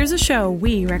 Here's a show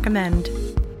we recommend.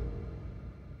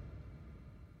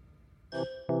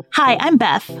 Hi, I'm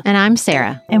Beth. And I'm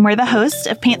Sarah. And we're the hosts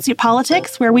of Pantsuit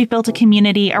Politics, where we've built a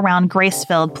community around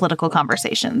grace-filled political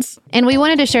conversations. And we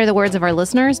wanted to share the words of our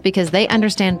listeners because they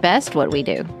understand best what we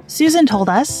do. Susan told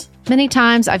us, "Many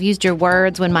times I've used your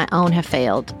words when my own have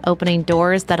failed, opening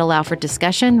doors that allow for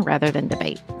discussion rather than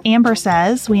debate." Amber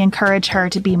says we encourage her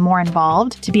to be more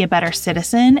involved, to be a better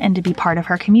citizen, and to be part of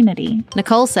her community.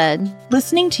 Nicole said,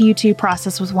 "Listening to you two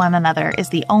process with one another is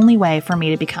the only way for me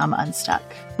to become unstuck."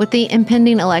 With the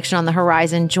impending election on the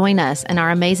horizon, join us and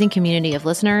our amazing community of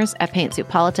listeners at Pantsuit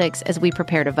Politics as we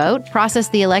prepare to vote, process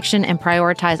the election, and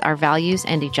prioritize our values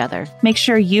and each other. Make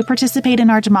sure you participate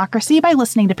in our democracy by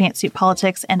listening to Pantsuit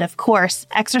Politics and, of course,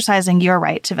 exercising your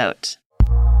right to vote.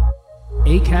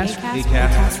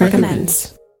 Acast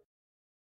recommends.